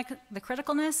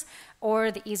criticalness or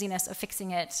the easiness of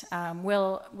fixing it,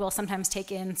 we'll sometimes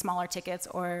take in smaller tickets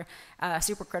or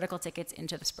super critical tickets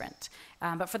into the sprint.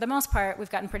 But for the most part, we've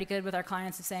gotten pretty good with our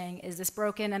clients of saying, is this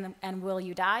broken and will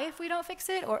you die if we don't fix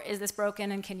it? Or is this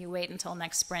broken and can you wait until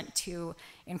next sprint to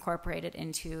incorporate it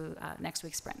into next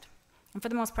week's sprint? And for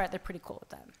the most part, they're pretty cool with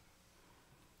that.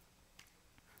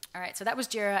 All right, so that was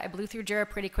Jira. I blew through Jira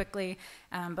pretty quickly,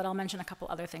 but I'll mention a couple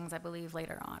other things I believe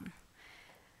later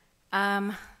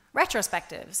on.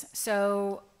 Retrospectives.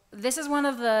 So this is one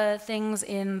of the things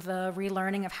in the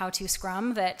relearning of how to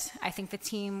Scrum that I think the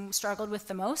team struggled with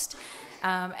the most.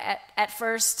 At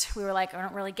first, we were like, I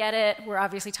don't really get it. We're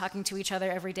obviously talking to each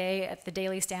other every day at the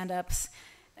daily stand-ups.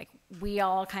 Like, we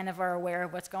all kind of are aware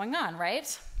of what's going on,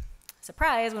 right?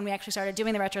 Surprise, when we actually started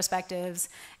doing the retrospectives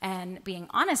and being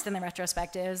honest in the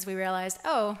retrospectives, we realized,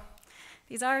 oh,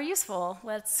 these are useful.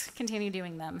 Let's continue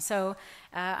doing them. So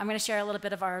I'm going to share a little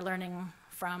bit of our learning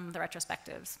from the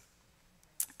retrospectives.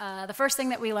 The first thing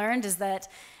that we learned is that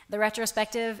the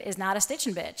retrospective is not a stitch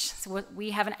and bitch. So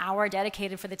we have an hour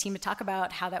dedicated for the team to talk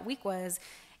about how that week was.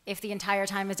 If the entire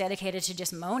time is dedicated to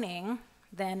just moaning,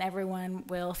 then everyone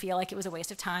will feel like it was a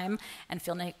waste of time and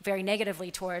feel very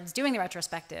negatively towards doing the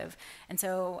retrospective. And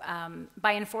so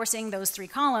by enforcing those 3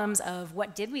 columns of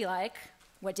what did we like,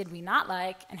 what did we not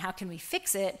like, and how can we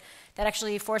fix it, that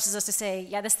actually forces us to say,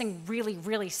 yeah, this thing really,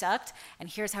 really sucked, and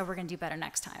here's how we're going to do better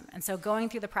next time. And so going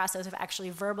through the process of actually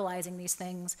verbalizing these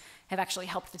things have actually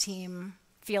helped the team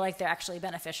feel like they're actually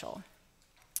beneficial.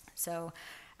 So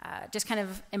just kind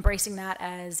of embracing that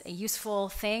as a useful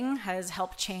thing has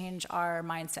helped change our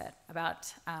mindset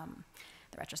about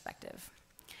the retrospective.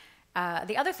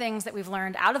 The other things that we've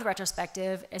learned out of the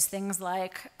retrospective is things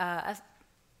like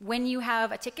when you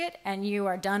have a ticket and you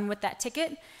are done with that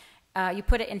ticket, you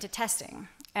put it into testing.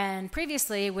 And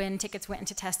previously, when tickets went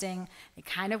into testing, they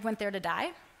kind of went there to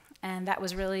die. And that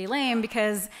was really lame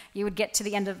because you would get to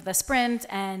the end of the sprint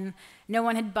and no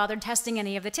one had bothered testing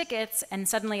any of the tickets, and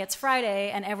suddenly it's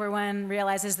Friday and everyone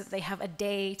realizes that they have a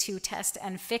day to test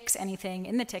and fix anything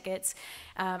in the tickets,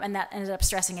 and that ended up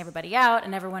stressing everybody out,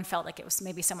 and everyone felt like it was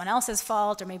maybe someone else's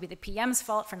fault or maybe the PM's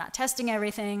fault for not testing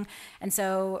everything. And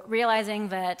so realizing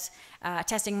that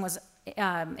testing was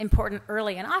important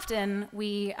early and often,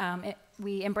 we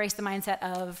embraced the mindset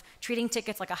of treating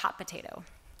tickets like a hot potato.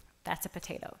 That's a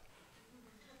potato.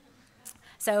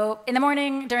 So in the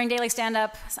morning, during daily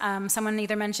stand-up, someone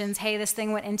either mentions, hey, this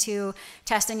thing went into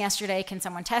testing yesterday, can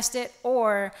someone test it?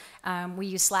 Or we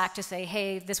use Slack to say,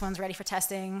 hey, this one's ready for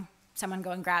testing, someone go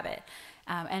and grab it.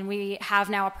 And we have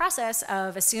now a process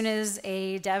of as soon as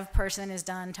a dev person is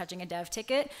done touching a dev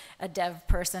ticket, a dev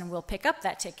person will pick up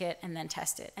that ticket and then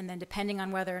test it. And then depending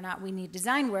on whether or not we need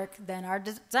design work, then our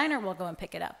designer will go and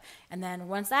pick it up. And then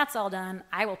once that's all done,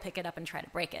 I will pick it up and try to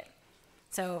break it.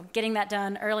 So getting that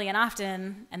done early and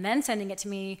often and then sending it to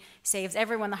me saves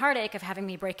everyone the heartache of having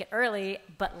me break it early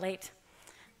but late.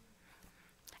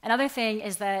 Another thing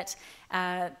is that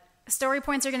story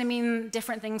points are going to mean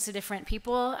different things to different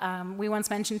people. We once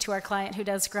mentioned to our client who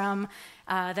does Scrum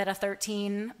that a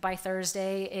 13 by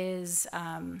Thursday is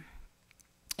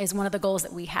one of the goals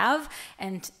that we have,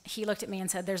 and he looked at me and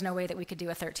said there's no way that we could do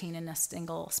a 13 in a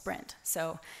single sprint.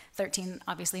 So 13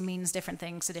 obviously means different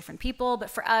things to different people, but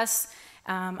for us,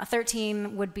 a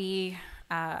 13 would be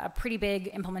a pretty big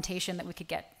implementation that we could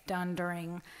get done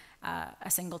during a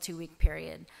single 2-week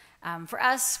period. For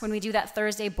us, when we do that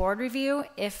Thursday board review,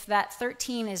 if that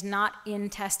 13 is not in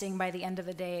testing by the end of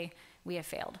the day, we have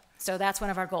failed. So that's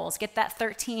one of our goals. Get that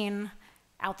 13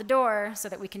 out the door so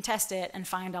that we can test it and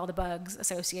find all the bugs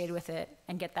associated with it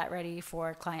and get that ready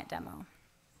for client demo.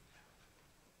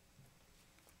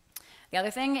 The other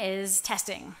thing is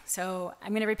testing. So I'm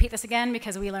going to repeat this again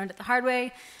because we learned it the hard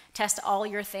way. Test all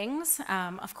your things.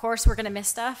 Of course, we're going to miss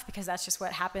stuff because that's just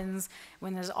what happens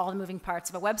when there's all the moving parts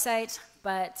of a website.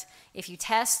 But if you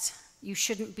test, you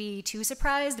shouldn't be too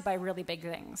surprised by really big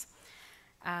things.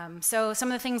 So some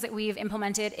of the things that we've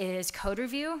implemented is code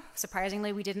review.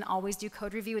 Surprisingly, we didn't always do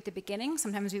code review at the beginning.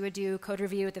 Sometimes we would do code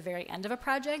review at the very end of a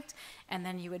project, and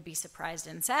then you would be surprised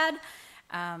and sad.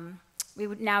 We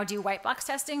would now do white box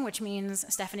testing, which means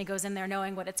Stephanie goes in there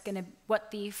knowing what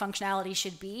the functionality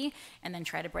should be, and then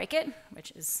try to break it,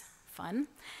 which is fun.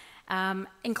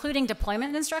 Including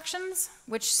deployment instructions,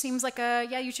 which seems like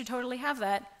yeah, you should totally have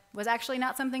that, was actually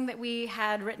not something that we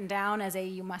had written down as a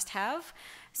you must have.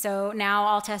 So now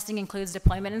all testing includes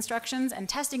deployment instructions and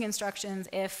testing instructions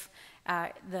if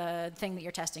the thing that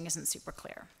you're testing isn't super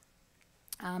clear.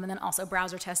 And then also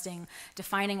browser testing,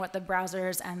 defining what the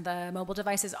browsers and the mobile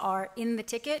devices are in the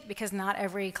ticket, because not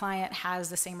every client has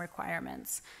the same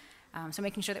requirements. So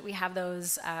making sure that we have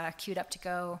those queued up to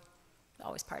go,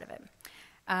 always part of it.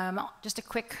 Just a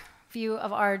quick view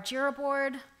of our Jira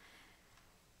board.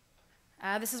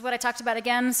 This is what I talked about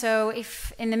again. So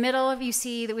if in the middle you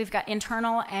see that we've got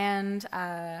internal and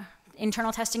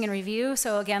internal testing and review.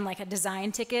 So again, like a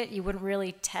design ticket, you wouldn't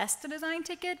really test the design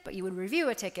ticket, but you would review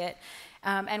a ticket.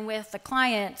 And with the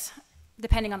client,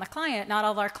 depending on the client, not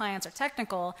all of our clients are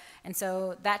technical, and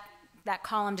so that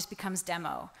column just becomes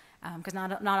demo, because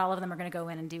not all of them are going to go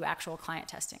in and do actual client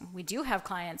testing. We do have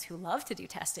clients who love to do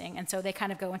testing, and so they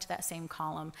kind of go into that same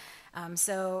column.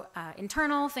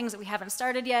 Internal, things that we haven't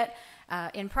started yet,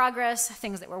 in progress,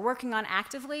 things that we're working on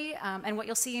actively, and what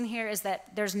you'll see in here is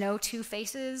that there's no 2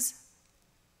 faces.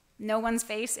 No one's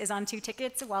face is on 2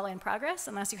 tickets while in progress,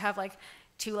 unless you have like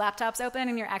 2 laptops open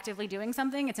and you're actively doing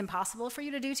something. It's impossible for you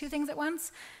to do 2 things at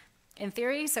once. in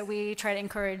theory, so we try to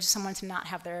encourage someone to not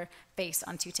have their face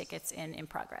on 2 tickets in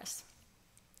progress.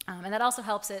 And that also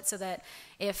helps it so that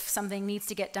if something needs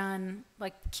to get done,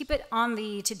 like keep it on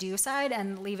the to-do side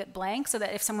and leave it blank so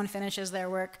that if someone finishes their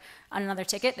work on another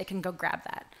ticket, they can go grab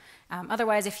that.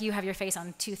 Otherwise, if you have your face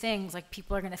on 2 things, like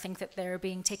people are going to think that they're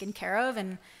being taken care of,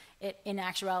 and in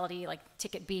actuality, like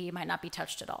ticket B might not be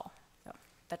touched at all. So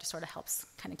that just sort of helps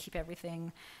kind of keep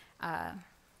everything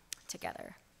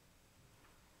together.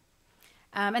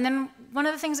 And then one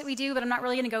of the things that we do, but I'm not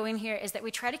really going to go in here, is that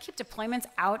we try to keep deployments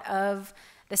out of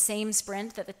the same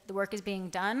sprint that the work is being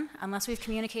done, unless we've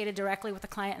communicated directly with the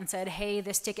client and said, hey,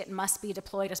 this ticket must be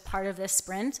deployed as part of this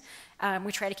sprint.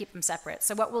 We try to keep them separate.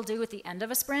 So what we'll do at the end of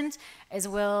a sprint is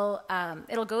it'll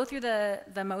go through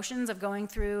the motions of going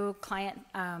through client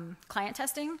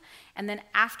testing, and then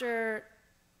after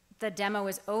the demo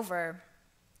is over,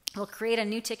 we'll create a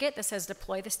new ticket that says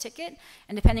deploy this ticket,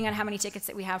 and depending on how many tickets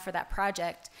that we have for that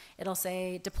project, it'll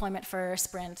say deployment for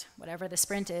sprint, whatever the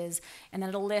sprint is, and then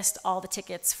it'll list all the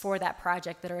tickets for that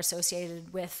project that are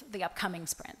associated with the upcoming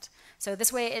sprint. So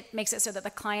this way it makes it so that the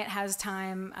client has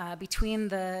time between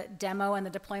the demo and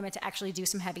the deployment to actually do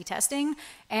some heavy testing,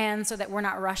 and so that we're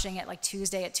not rushing it like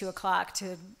Tuesday at 2 o'clock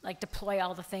to like deploy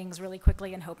all the things really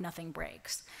quickly and hope nothing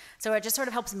breaks. So it just sort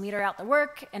of helps meter out the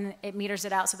work, and it meters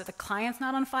it out so that the client's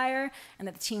not on fire and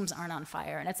that the teams aren't on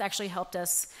fire. And it's actually helped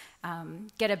us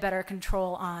get a better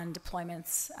control on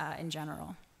deployments in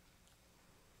general.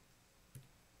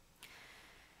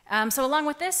 So along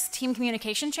with this, team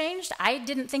communication changed. I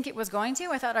didn't think it was going to.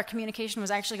 I thought our communication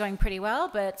was actually going pretty well,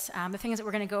 but the things that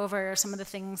we're going to go over are some of the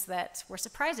things that were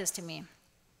surprises to me.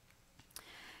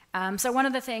 So one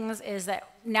of the things is that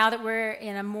now that we're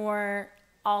in a more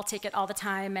all ticket all the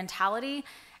time mentality,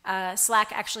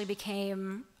 Slack actually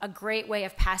became a great way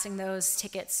of passing those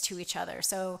tickets to each other.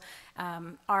 So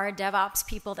our DevOps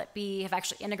people that have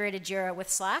actually integrated Jira with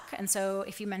Slack, and so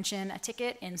if you mention a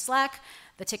ticket in Slack,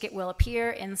 the ticket will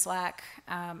appear in Slack,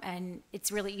 and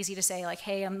it's really easy to say like,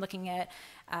 hey, I'm looking at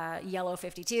yellow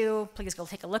 52, please go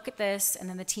take a look at this, and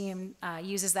then the team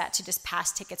uses that to just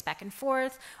pass tickets back and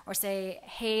forth, or say,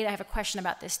 hey, I have a question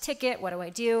about this ticket, what do I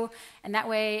do? And that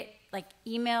way, like,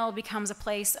 email becomes a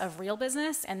place of real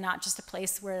business and not just a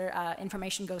place where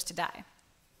information goes to die.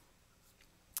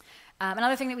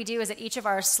 Another thing that we do is that each of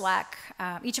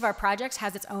our projects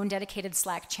has its own dedicated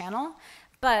Slack channel,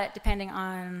 but depending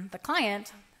on the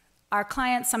client, our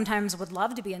clients sometimes would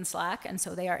love to be in Slack, and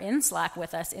so they are in Slack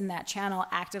with us in that channel,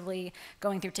 actively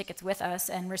going through tickets with us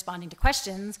and responding to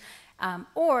questions,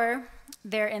 or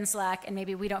they're in Slack and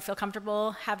maybe we don't feel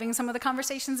comfortable having some of the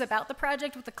conversations about the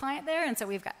project with the client there, and so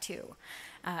we've got 2.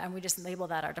 And we just label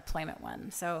that our deployment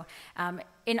one. So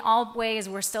in all ways,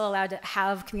 we're still allowed to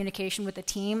have communication with the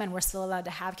team, and we're still allowed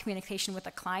to have communication with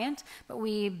the client, but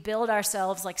we build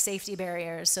ourselves like safety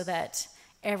barriers so that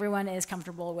everyone is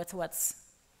comfortable with what's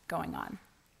going on.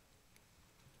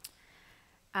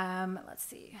 Let's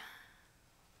see.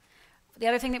 The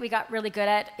other thing that we got really good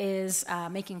at is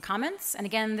making comments. And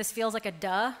again, this feels like a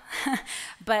duh,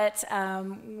 but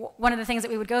one of the things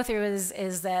that we would go through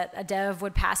is that a dev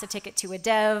would pass a ticket to a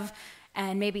dev,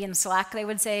 and maybe in Slack they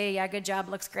would say, yeah, good job,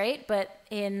 looks great, but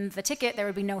in the ticket there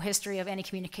would be no history of any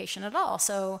communication at all.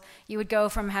 So you would go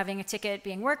from having a ticket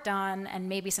being worked on and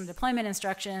maybe some deployment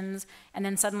instructions, and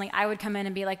then suddenly I would come in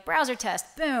and be like, browser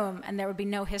test, boom, and there would be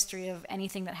no history of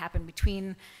anything that happened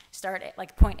between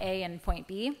like point A and point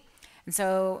B. And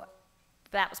so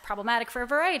that was problematic for a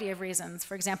variety of reasons.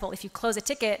 For example, if you close a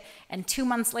ticket and 2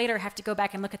 months later have to go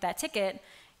back and look at that ticket,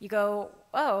 you go,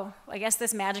 oh, I guess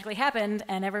this magically happened,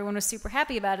 and everyone was super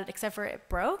happy about it except for it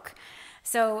broke.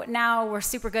 So now we're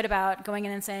super good about going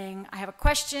in and saying, I have a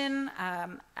question,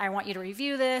 I want you to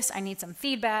review this, I need some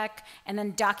feedback, and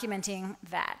then documenting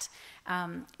that.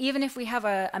 Even if we have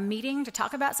a meeting to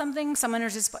talk about something, someone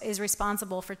is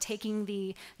responsible for taking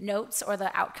the notes or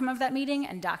the outcome of that meeting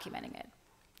and documenting it.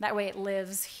 That way it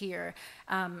lives here.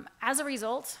 As a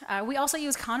result, we also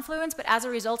use Confluence, but as a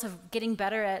result of getting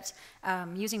better at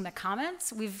using the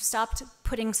comments, we've stopped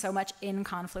putting so much in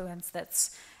Confluence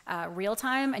that's real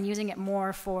time and using it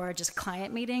more for just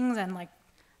client meetings and like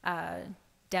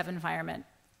dev environment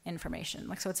information.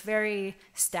 Like, so it's very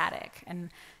static, and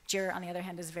Jira, on the other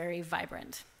hand, is very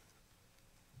vibrant.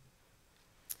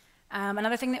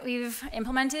 Another thing that we've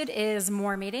implemented is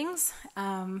more meetings.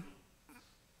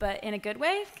 But in a good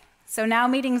way. So now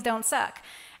meetings don't suck.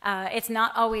 It's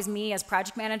not always me as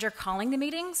project manager calling the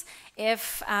meetings.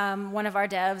 If one of our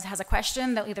devs has a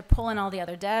question, they'll either pull in all the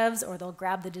other devs, or they'll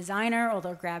grab the designer, or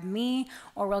they'll grab me,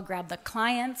 or we'll grab the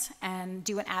client and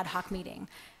do an ad hoc meeting.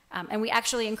 And we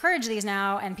actually encourage these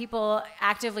now, and people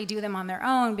actively do them on their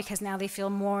own because now they feel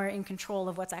more in control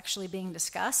of what's actually being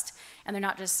discussed, and they're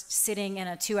not just sitting in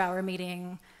a 2-hour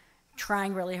meeting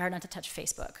trying really hard not to touch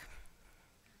Facebook.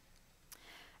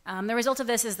 The result of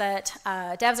this is that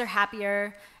devs are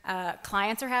happier,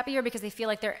 clients are happier because they feel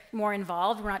like they're more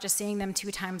involved. We're not just seeing them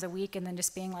 2 times a week and then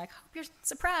just being like, oh, you're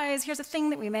surprised, here's a thing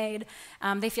that we made.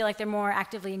 They feel like they're more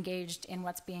actively engaged in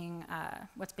what's being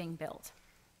built.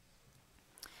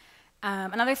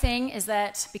 Another thing is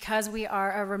that because we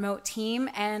are a remote team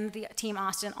and the team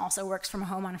Austin also works from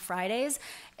home on Fridays,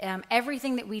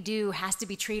 everything that we do has to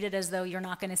be treated as though you're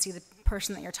not going to see the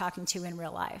person that you're talking to in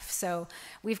real life. So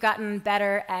we've gotten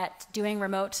better at doing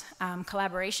remote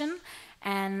collaboration,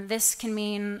 and this can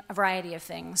mean a variety of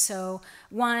things. So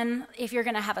one, if you're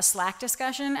going to have a Slack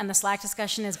discussion and the Slack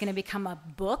discussion is going to become a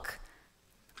book,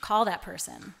 call that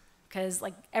person. Because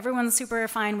like everyone's super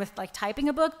fine with like typing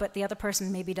a book, but the other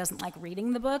person maybe doesn't like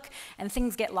reading the book, and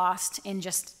things get lost in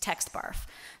just text barf.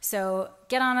 So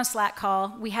get on a Slack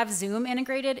call. We have Zoom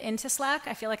integrated into Slack.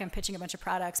 I feel like I'm pitching a bunch of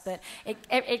products, but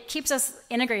it keeps us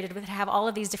integrated with to have all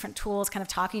of these different tools kind of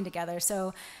talking together.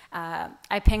 So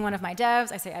I ping one of my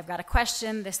devs. I say, I've got a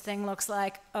question. This thing looks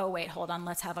like, oh wait, hold on,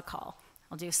 let's have a call.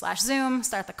 I'll do /Zoom,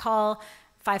 start the call.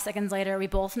 5 seconds later, we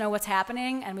both know what's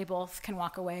happening, and we both can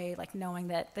walk away like knowing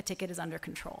that the ticket is under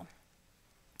control.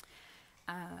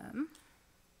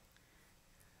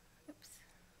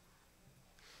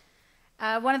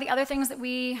 One of the other things that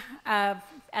we,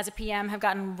 as a PM, have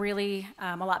gotten really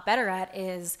a lot better at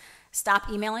is stop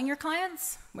emailing your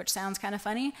clients, which sounds kind of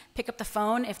funny. Pick up the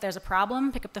phone if there's a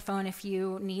problem. Pick up the phone if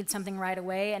you need something right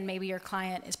away, and maybe your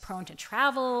client is prone to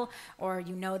travel, or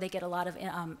you know they get a lot of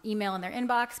email in their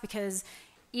inbox, because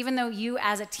even though you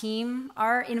as a team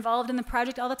are involved in the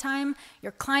project all the time,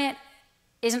 your client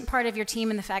isn't part of your team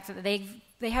in the fact that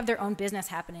they have their own business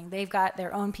happening. They've got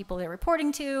their own people they're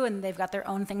reporting to, and they've got their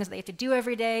own things they have to do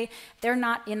every day. They're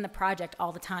not in the project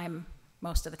all the time,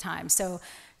 most of the time. So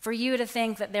for you to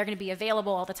think that they're going to be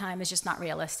available all the time is just not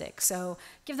realistic. So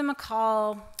give them a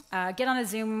call, get on a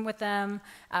Zoom with them,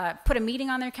 put a meeting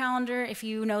on their calendar if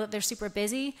you know that they're super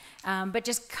busy, but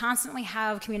just constantly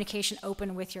have communication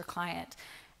open with your client.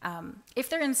 If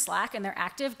they're in Slack and they're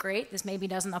active, great, this maybe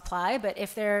doesn't apply, but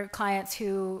if they're clients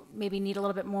who maybe need a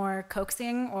little bit more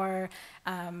coaxing or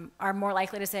are more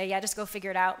likely to say, yeah, just go figure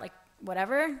it out, like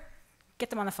whatever, get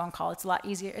them on the phone call. It's a lot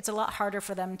easier. It's a lot harder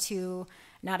for them to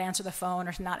not answer the phone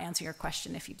or to not answer your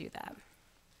question if you do that.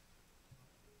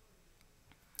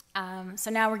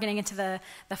 So now we're getting into the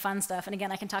fun stuff. And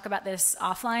again, I can talk about this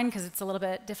offline because it's a little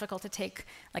bit difficult to take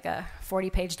like a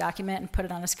 40-page document and put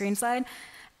it on a screen slide.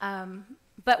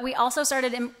 But we also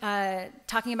started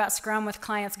talking about Scrum with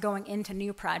clients going into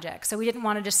new projects. So we didn't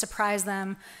want to just surprise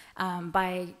them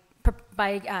by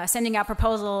sending out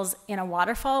proposals in a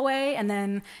waterfall way, and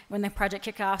then when the project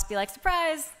kickoffs, be like,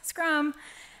 surprise, Scrum.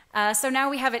 So now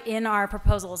we have it in our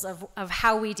proposals of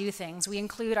how we do things. We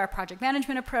include our project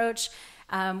management approach.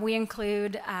 We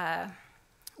include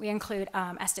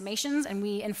estimations, and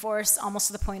we enforce almost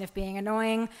to the point of being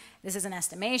annoying. This is an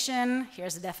estimation.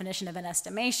 Here's the definition of an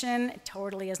estimation. It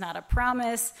totally is not a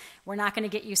promise. We're not going to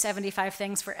get you 75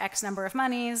 things for X number of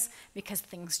monies because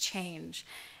things change.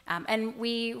 And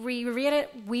we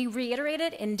reiterate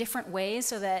it in different ways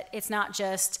so that it's not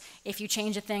just, if you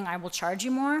change a thing, I will charge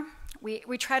you more.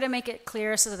 We try to make it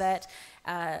clear so that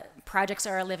projects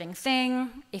are a living thing.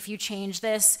 If you change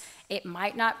this, it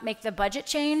might not make the budget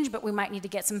change, but we might need to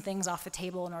get some things off the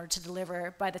table in order to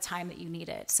deliver by the time that you need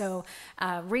it. So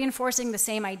reinforcing the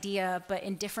same idea, but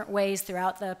in different ways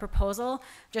throughout the proposal,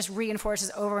 just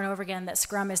reinforces over and over again that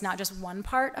Scrum is not just one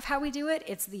part of how we do it,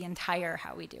 it's the entire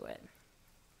how we do it.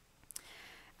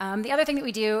 The other thing that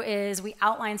we do is we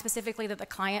outline specifically that the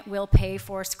client will pay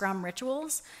for Scrum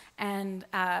rituals, and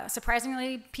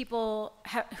surprisingly, people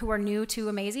who are new to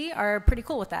Amazee are pretty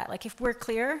cool with that. Like if we're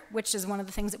clear, which is one of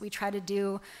the things that we try to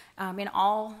do in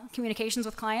all communications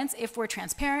with clients, if we're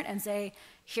transparent and say,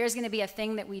 here's going to be a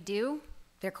thing that we do,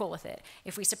 they're cool with it.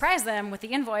 If we surprise them with the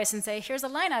invoice and say, here's a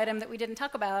line item that we didn't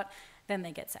talk about, then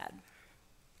they get sad.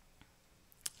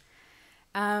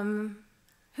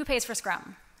 Who pays for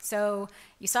Scrum? So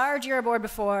you saw our Jira board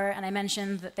before, and I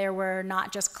mentioned that there were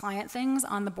not just client things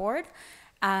on the board.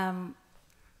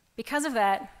 Because of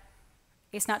that,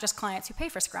 it's not just clients who pay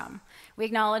for Scrum. We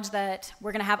acknowledge that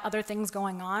we're going to have other things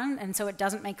going on, and so it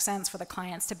doesn't make sense for the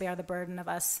clients to bear the burden of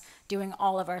us doing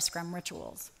all of our Scrum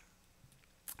rituals.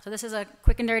 So this is a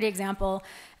quick and dirty example.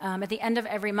 At the end of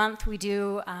every month, we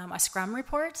do a Scrum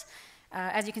report.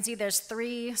 As you can see, there's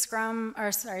three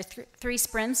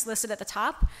sprints listed at the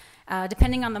top.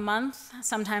 Depending on the month,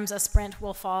 sometimes a sprint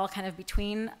will fall kind of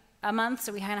between a month,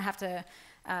 so we kind of have to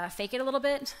fake it a little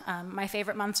bit. My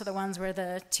favorite months are the ones where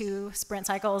the 2 sprint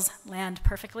cycles land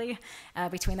perfectly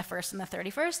between the 1st and the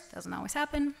 31st. Doesn't always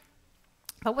happen.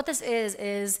 But what this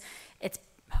is it's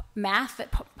math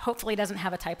that hopefully doesn't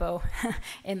have a typo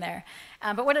in there.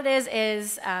 But what it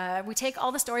is we take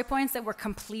all the story points that were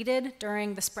completed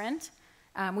during the sprint.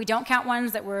 We don't count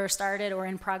ones that were started or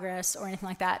in progress or anything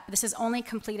like that. This is only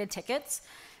completed tickets.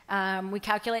 We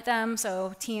calculate them,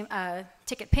 so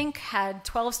Ticket Pink had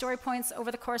 12 story points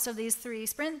over the course of these 3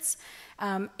 sprints.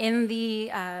 In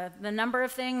the number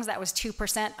of things, that was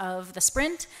 2% of the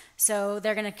sprint, so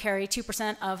they're going to carry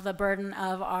 2% of the burden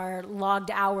of our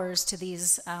logged hours to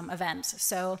these events.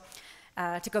 So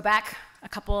to go back a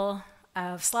couple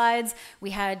of slides,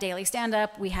 we had daily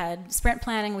stand-up, we had sprint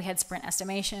planning, we had sprint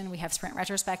estimation, we have sprint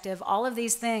retrospective, all of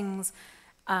these things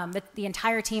that the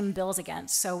entire team bills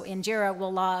against. So in Jira,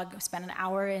 we'll log, spend an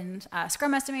hour in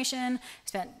Scrum estimation,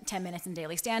 spent 10 minutes in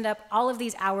daily stand-up. All of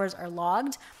these hours are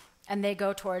logged, and they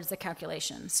go towards the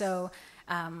calculation. So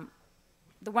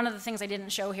one of the things I didn't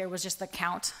show here was just the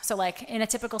count. So like in a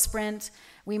typical sprint,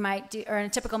 we might do, or in a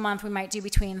typical month, we might do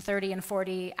between 30 and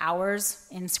 40 hours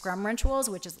in Scrum rituals,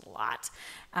 which is a lot.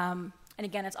 And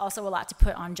again, it's also a lot to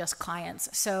put on just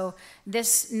clients. So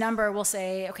this number will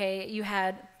say, okay, you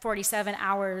had 47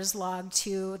 hours logged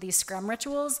to these Scrum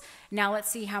rituals. Now let's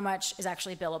see how much is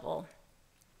actually billable.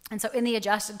 And so in the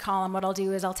adjusted column, what I'll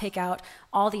do is I'll take out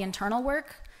all the internal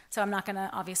work. So I'm not going to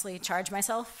obviously charge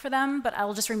myself for them, but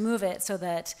I'll just remove it so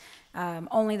that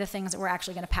only the things that we're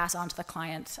actually going to pass on to the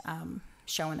client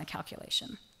show in the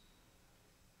calculation.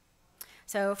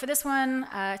 So for this one,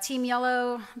 Team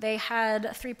Yellow, they had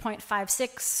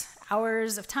 3.56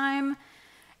 hours of time,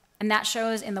 and that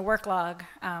shows in the work log,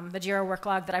 the Jira work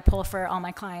log that I pull for all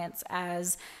my clients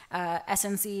as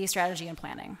SNC strategy and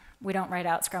planning. We don't write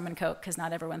out Scrum and Coke because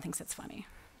not everyone thinks it's funny.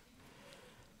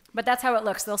 But that's how it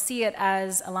looks. They'll see it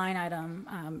as a line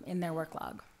item in their work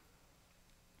log.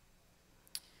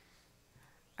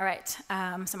 All right,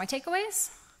 so my takeaways.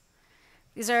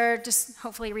 These are just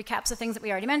hopefully recaps of things that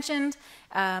we already mentioned.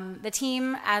 The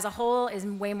team as a whole is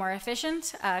way more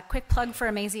efficient. Quick plug for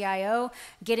Amazee.io.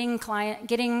 Getting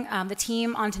the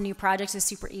team onto new projects is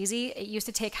super easy. It used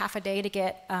to take half a day to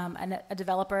get a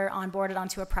developer onboarded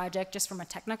onto a project just from a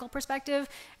technical perspective.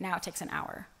 Now it takes an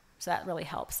hour. So that really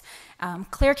helps.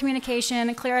 Clear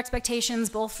communication, clear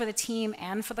expectations, both for the team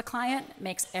and for the client,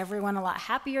 makes everyone a lot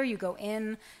happier. You go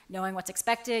in knowing what's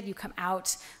expected. You come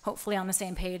out hopefully on the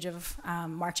same page of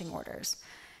marching orders.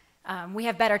 We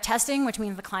have better testing, which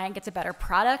means the client gets a better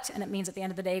product, and it means at the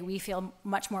end of the day we feel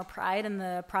much more pride in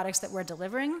the products that we're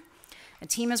delivering. The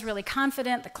team is really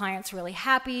confident, the client's really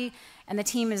happy, and the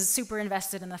team is super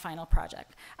invested in the final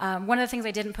project. One of the things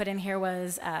I didn't put in here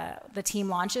was the team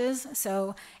launches.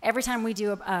 So every time we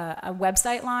do a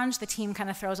website launch, the team kind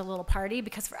of throws a little party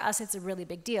because for us it's a really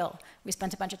big deal. We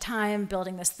spent a bunch of time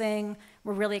building this thing,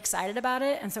 we're really excited about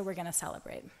it, and so we're gonna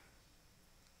celebrate.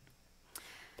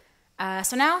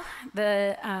 So now,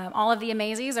 all of the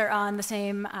Amazees are on the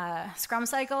same Scrum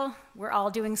cycle. We're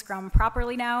all doing Scrum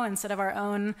properly now instead of our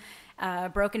own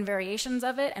broken variations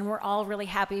of it, and we're all really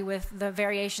happy with the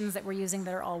variations that we're using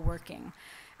that are all working.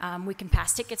 We can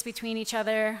pass tickets between each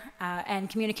other,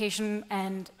 and communication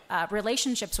and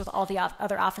relationships with all the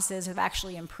other offices have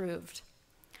actually improved.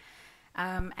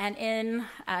 And in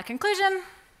conclusion,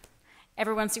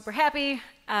 everyone's super happy.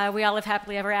 We all live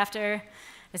happily ever after.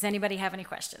 Does anybody have any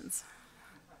questions?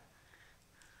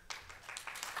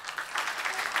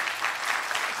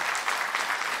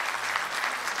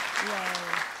 Yay.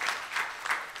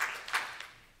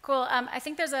 Cool. I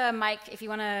think there's a mic if you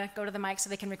want to go to the mic so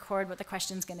they can record what the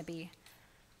question's going to be.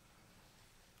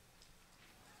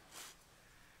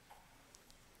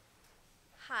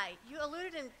 Hi. You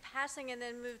alluded in passing and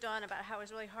then moved on about how it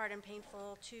was really hard and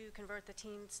painful to convert the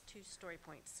teams to story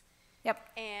points. Yep.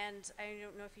 And I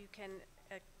don't know if you can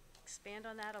expand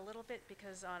on that a little bit,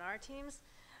 because on our teams,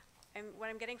 and what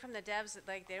I'm getting from the devs,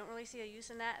 like, they don't really see a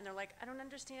use in that, and they're like, I don't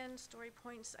understand story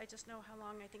points, I just know how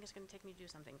long I think it's going to take me to do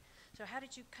something. So how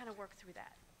did you kind of work through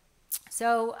that?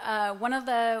 So one of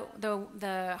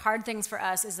the hard things for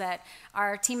us is that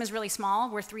our team is really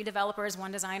small. We're 3 developers,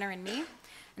 1 designer, and me.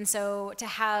 And so to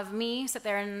have me sit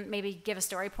there and maybe give a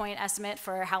story point estimate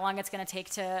for how long it's going to take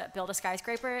to build a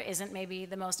skyscraper isn't maybe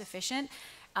the most efficient.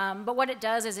 But what it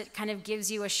does is it kind of gives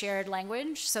you a shared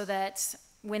language so that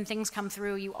when things come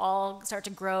through, you all start to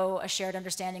grow a shared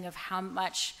understanding of how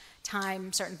much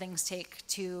time certain things take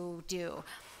to do.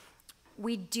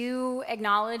 We do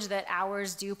acknowledge that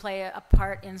hours do play a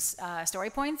part in story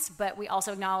points, but we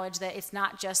also acknowledge that it's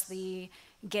not just the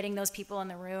getting those people in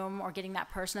the room or getting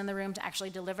that person in the room to actually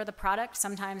deliver the product.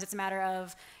 Sometimes it's a matter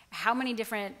of how many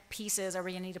different pieces are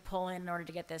we going to need to pull in order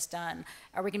to get this done?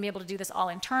 Are we going to be able to do this all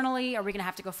internally? Are we going to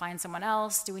have to go find someone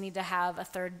else? Do we need to have a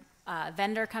third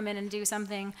vendor come in and do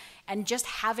something? And just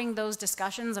having those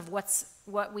discussions of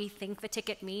what we think the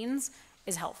ticket means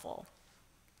is helpful.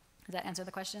 Does that answer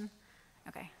the question?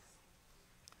 Okay.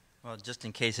 Well, just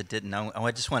in case it didn't,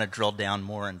 I just want to drill down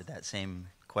more into that same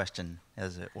question,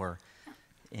 as it were.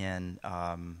 And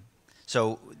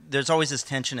so there's always this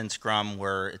tension in Scrum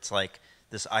where it's like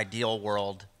this ideal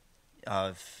world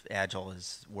of Agile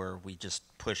is where we just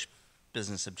push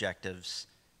business objectives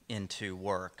into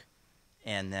work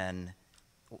and then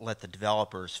let the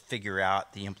developers figure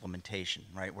out the implementation,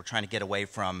 right? We're trying to get away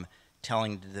from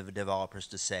telling the developers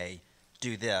to say,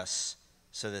 do this,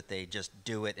 so that they just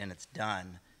do it and it's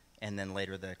done, and then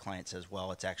later the client says,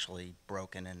 well, it's actually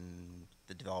broken, and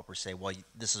the developers say, well,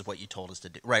 this is what you told us to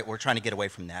do. Right, we're trying to get away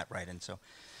from that, right? And so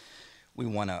we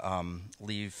want to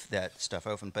leave that stuff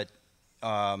open. But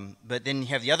then you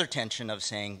have the other tension of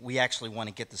saying, we actually want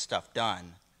to get the stuff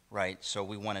done, right? So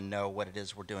we want to know what it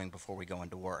is we're doing before we go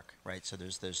into work, right? So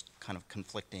there's kind of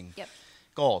conflicting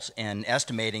goals. And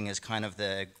estimating is kind of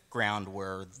the ground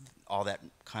where all that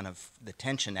kind of the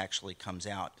tension actually comes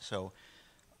out. So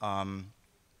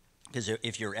because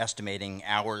if you're estimating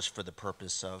hours for the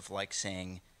purpose of like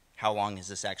saying how long is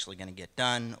this actually going to get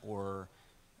done, or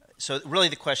so really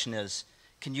the question is,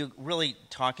 can you really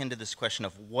talk into this question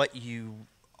of what you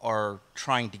are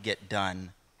trying to get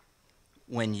done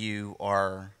when you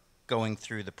are going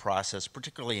through the process,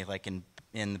 particularly like in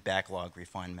the backlog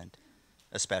refinement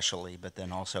especially, but then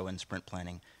also in sprint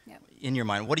planning. In your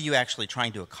mind, what are you actually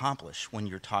trying to accomplish when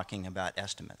you're talking about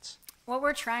estimates? What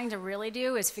we're trying to really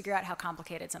do is figure out how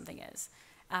complicated something is.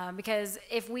 Because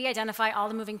if we identify all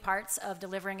the moving parts of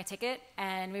delivering a ticket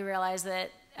and we realize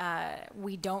that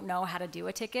we don't know how to do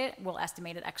a ticket, we'll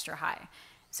estimate it extra high.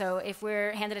 So if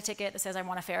we're handed a ticket that says, I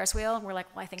want a Ferris wheel, we're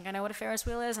like, well, I think I know what a Ferris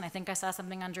wheel is, and I think I saw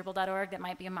something on Drupal.org that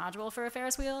might be a module for a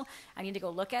Ferris wheel. I need to go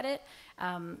look at it.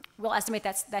 We'll estimate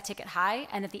that ticket high,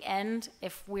 and at the end,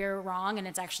 if we're wrong and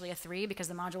it's actually a 3 because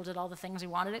the module did all the things we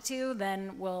wanted it to,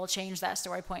 then we'll change that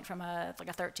story point from a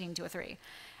 13 to a 3.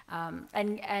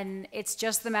 And it's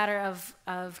just the matter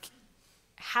of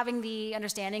having the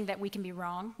understanding that we can be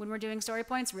wrong when we're doing story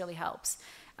points really helps.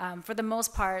 For the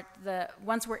most part,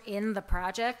 once we're in the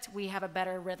project, we have a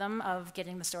better rhythm of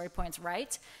getting the story points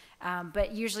right.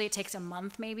 But usually it takes a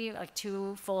month, maybe, like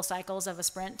 2 full cycles of a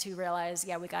sprint to realize,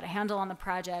 yeah, we got a handle on the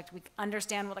project. We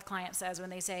understand what the client says when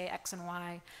they say X and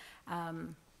Y.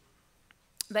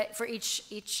 But for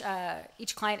each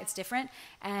client, it's different.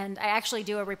 And I actually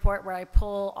do a report where I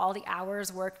pull all the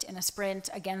hours worked in a sprint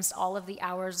against all of the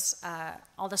hours,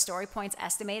 all the story points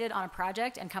estimated on a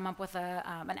project, and come up with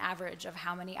an average of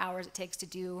how many hours it takes to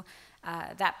do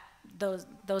those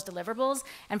deliverables.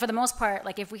 And for the most part,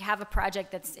 like if we have a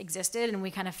project that's existed and we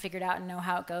kind of figured out and know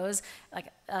how it goes, like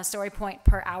a story point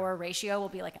per hour ratio will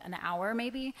be like an hour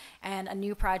maybe, and a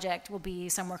new project will be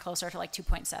somewhere closer to like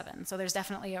 2.7. So there's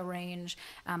definitely a range,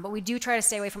 but we do try to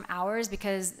stay away from hours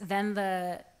because then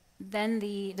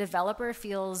the developer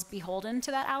feels beholden to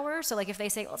that hour. So like if they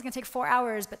say, well, it's gonna take 4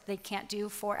 hours, but they can't do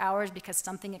 4 hours because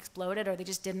something exploded or they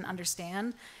just didn't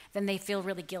understand, then they feel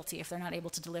really guilty if they're not able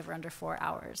to deliver under 4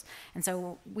 hours. And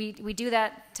so we do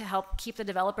that to help keep the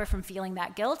developer from feeling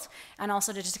that guilt, and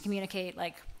also to just communicate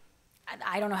like,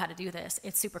 I don't know how to do this,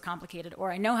 it's super complicated,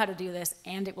 or I know how to do this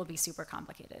and it will be super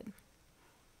complicated.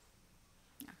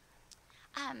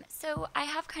 So I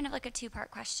have kind of like a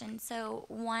 2-part question. So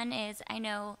one is, I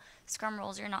know Scrum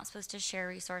rules, you're not supposed to share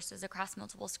resources across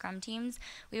multiple Scrum teams.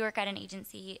 We work at an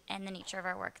agency, and the nature of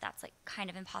our work, that's like kind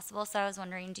of impossible. So I was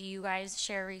wondering, do you guys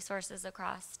share resources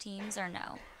across teams or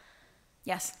no?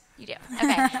 Yes. You do.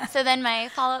 Okay. So then my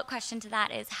follow-up question to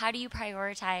that is, how do you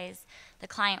prioritize the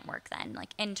client work then,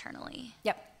 like internally?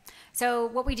 Yep. So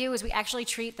what we do is we actually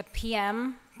treat the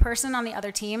PM person on the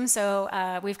other team.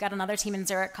 So we've got another team in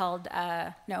Zurich called,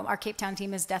 our Cape Town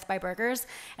team is Death by Burgers.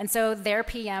 And so their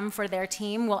PM for their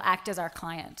team will act as our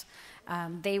client.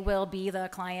 They will be the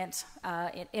client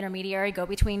intermediary,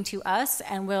 go-between to us,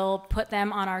 and we'll put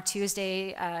them on our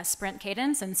Tuesday sprint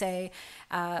cadence and say,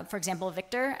 for example,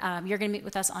 Victor, you're going to meet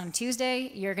with us on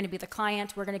Tuesday. You're going to be the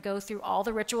client. We're going to go through all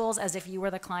the rituals as if you were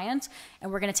the client,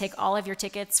 and we're going to take all of your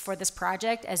tickets for this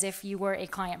project as if you were a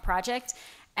client project.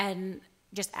 And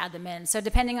just add them in. So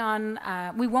depending on,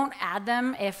 we won't add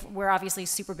them if we're obviously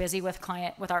super busy with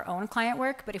our own client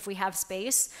work, but if we have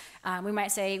space, we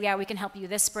might say, yeah, we can help you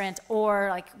this sprint, or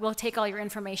like, we'll take all your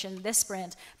information this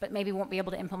sprint, but maybe won't be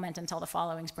able to implement until the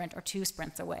following sprint or 2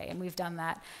 sprints away, and we've done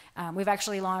that. We've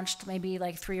actually launched maybe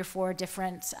like 3 or 4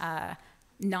 different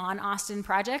non-Austin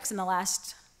projects in the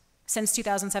last, since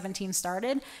 2017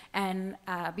 started, and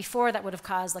before that would have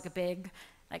caused like a big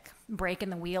break in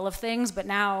the wheel of things, but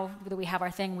now that we have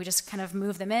our thing, we just kind of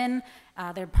move them in,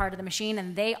 they're part of the machine,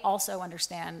 and they also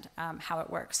understand how it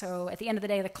works. So at the end of the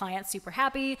day, the client's super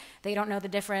happy, they don't know the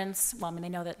difference, well, I mean, they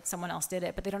know that someone else did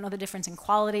it, but they don't know the difference in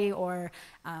quality or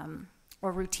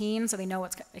routine, so they know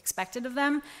what's expected of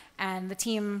them, and the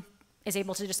team is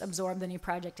able to just absorb the new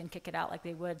project and kick it out like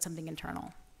they would something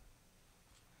internal.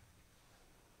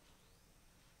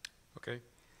 Okay.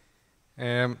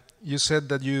 You said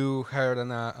that you hired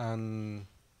a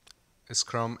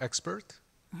Scrum expert.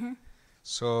 Mm-hmm.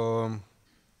 So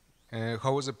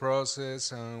how was the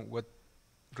process, and what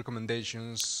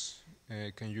recommendations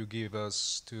can you give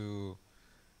us to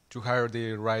hire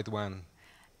the right one?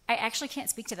 I actually can't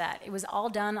speak to that. It was all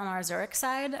done on our Zurich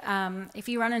side. If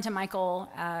you run into Michael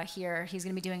here, he's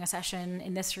going to be doing a session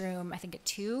in this room, I think at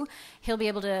 2. He'll be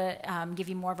able to give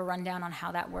you more of a rundown on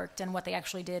how that worked and what they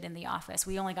actually did in the office.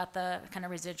 We only got the kind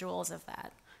of residuals of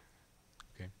that.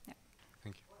 Okay. Yeah.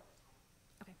 Thank you.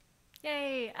 Okay.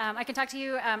 Yay. I can talk to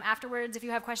you afterwards if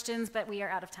you have questions, but we are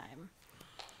out of time.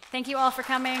 Thank you all for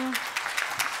coming.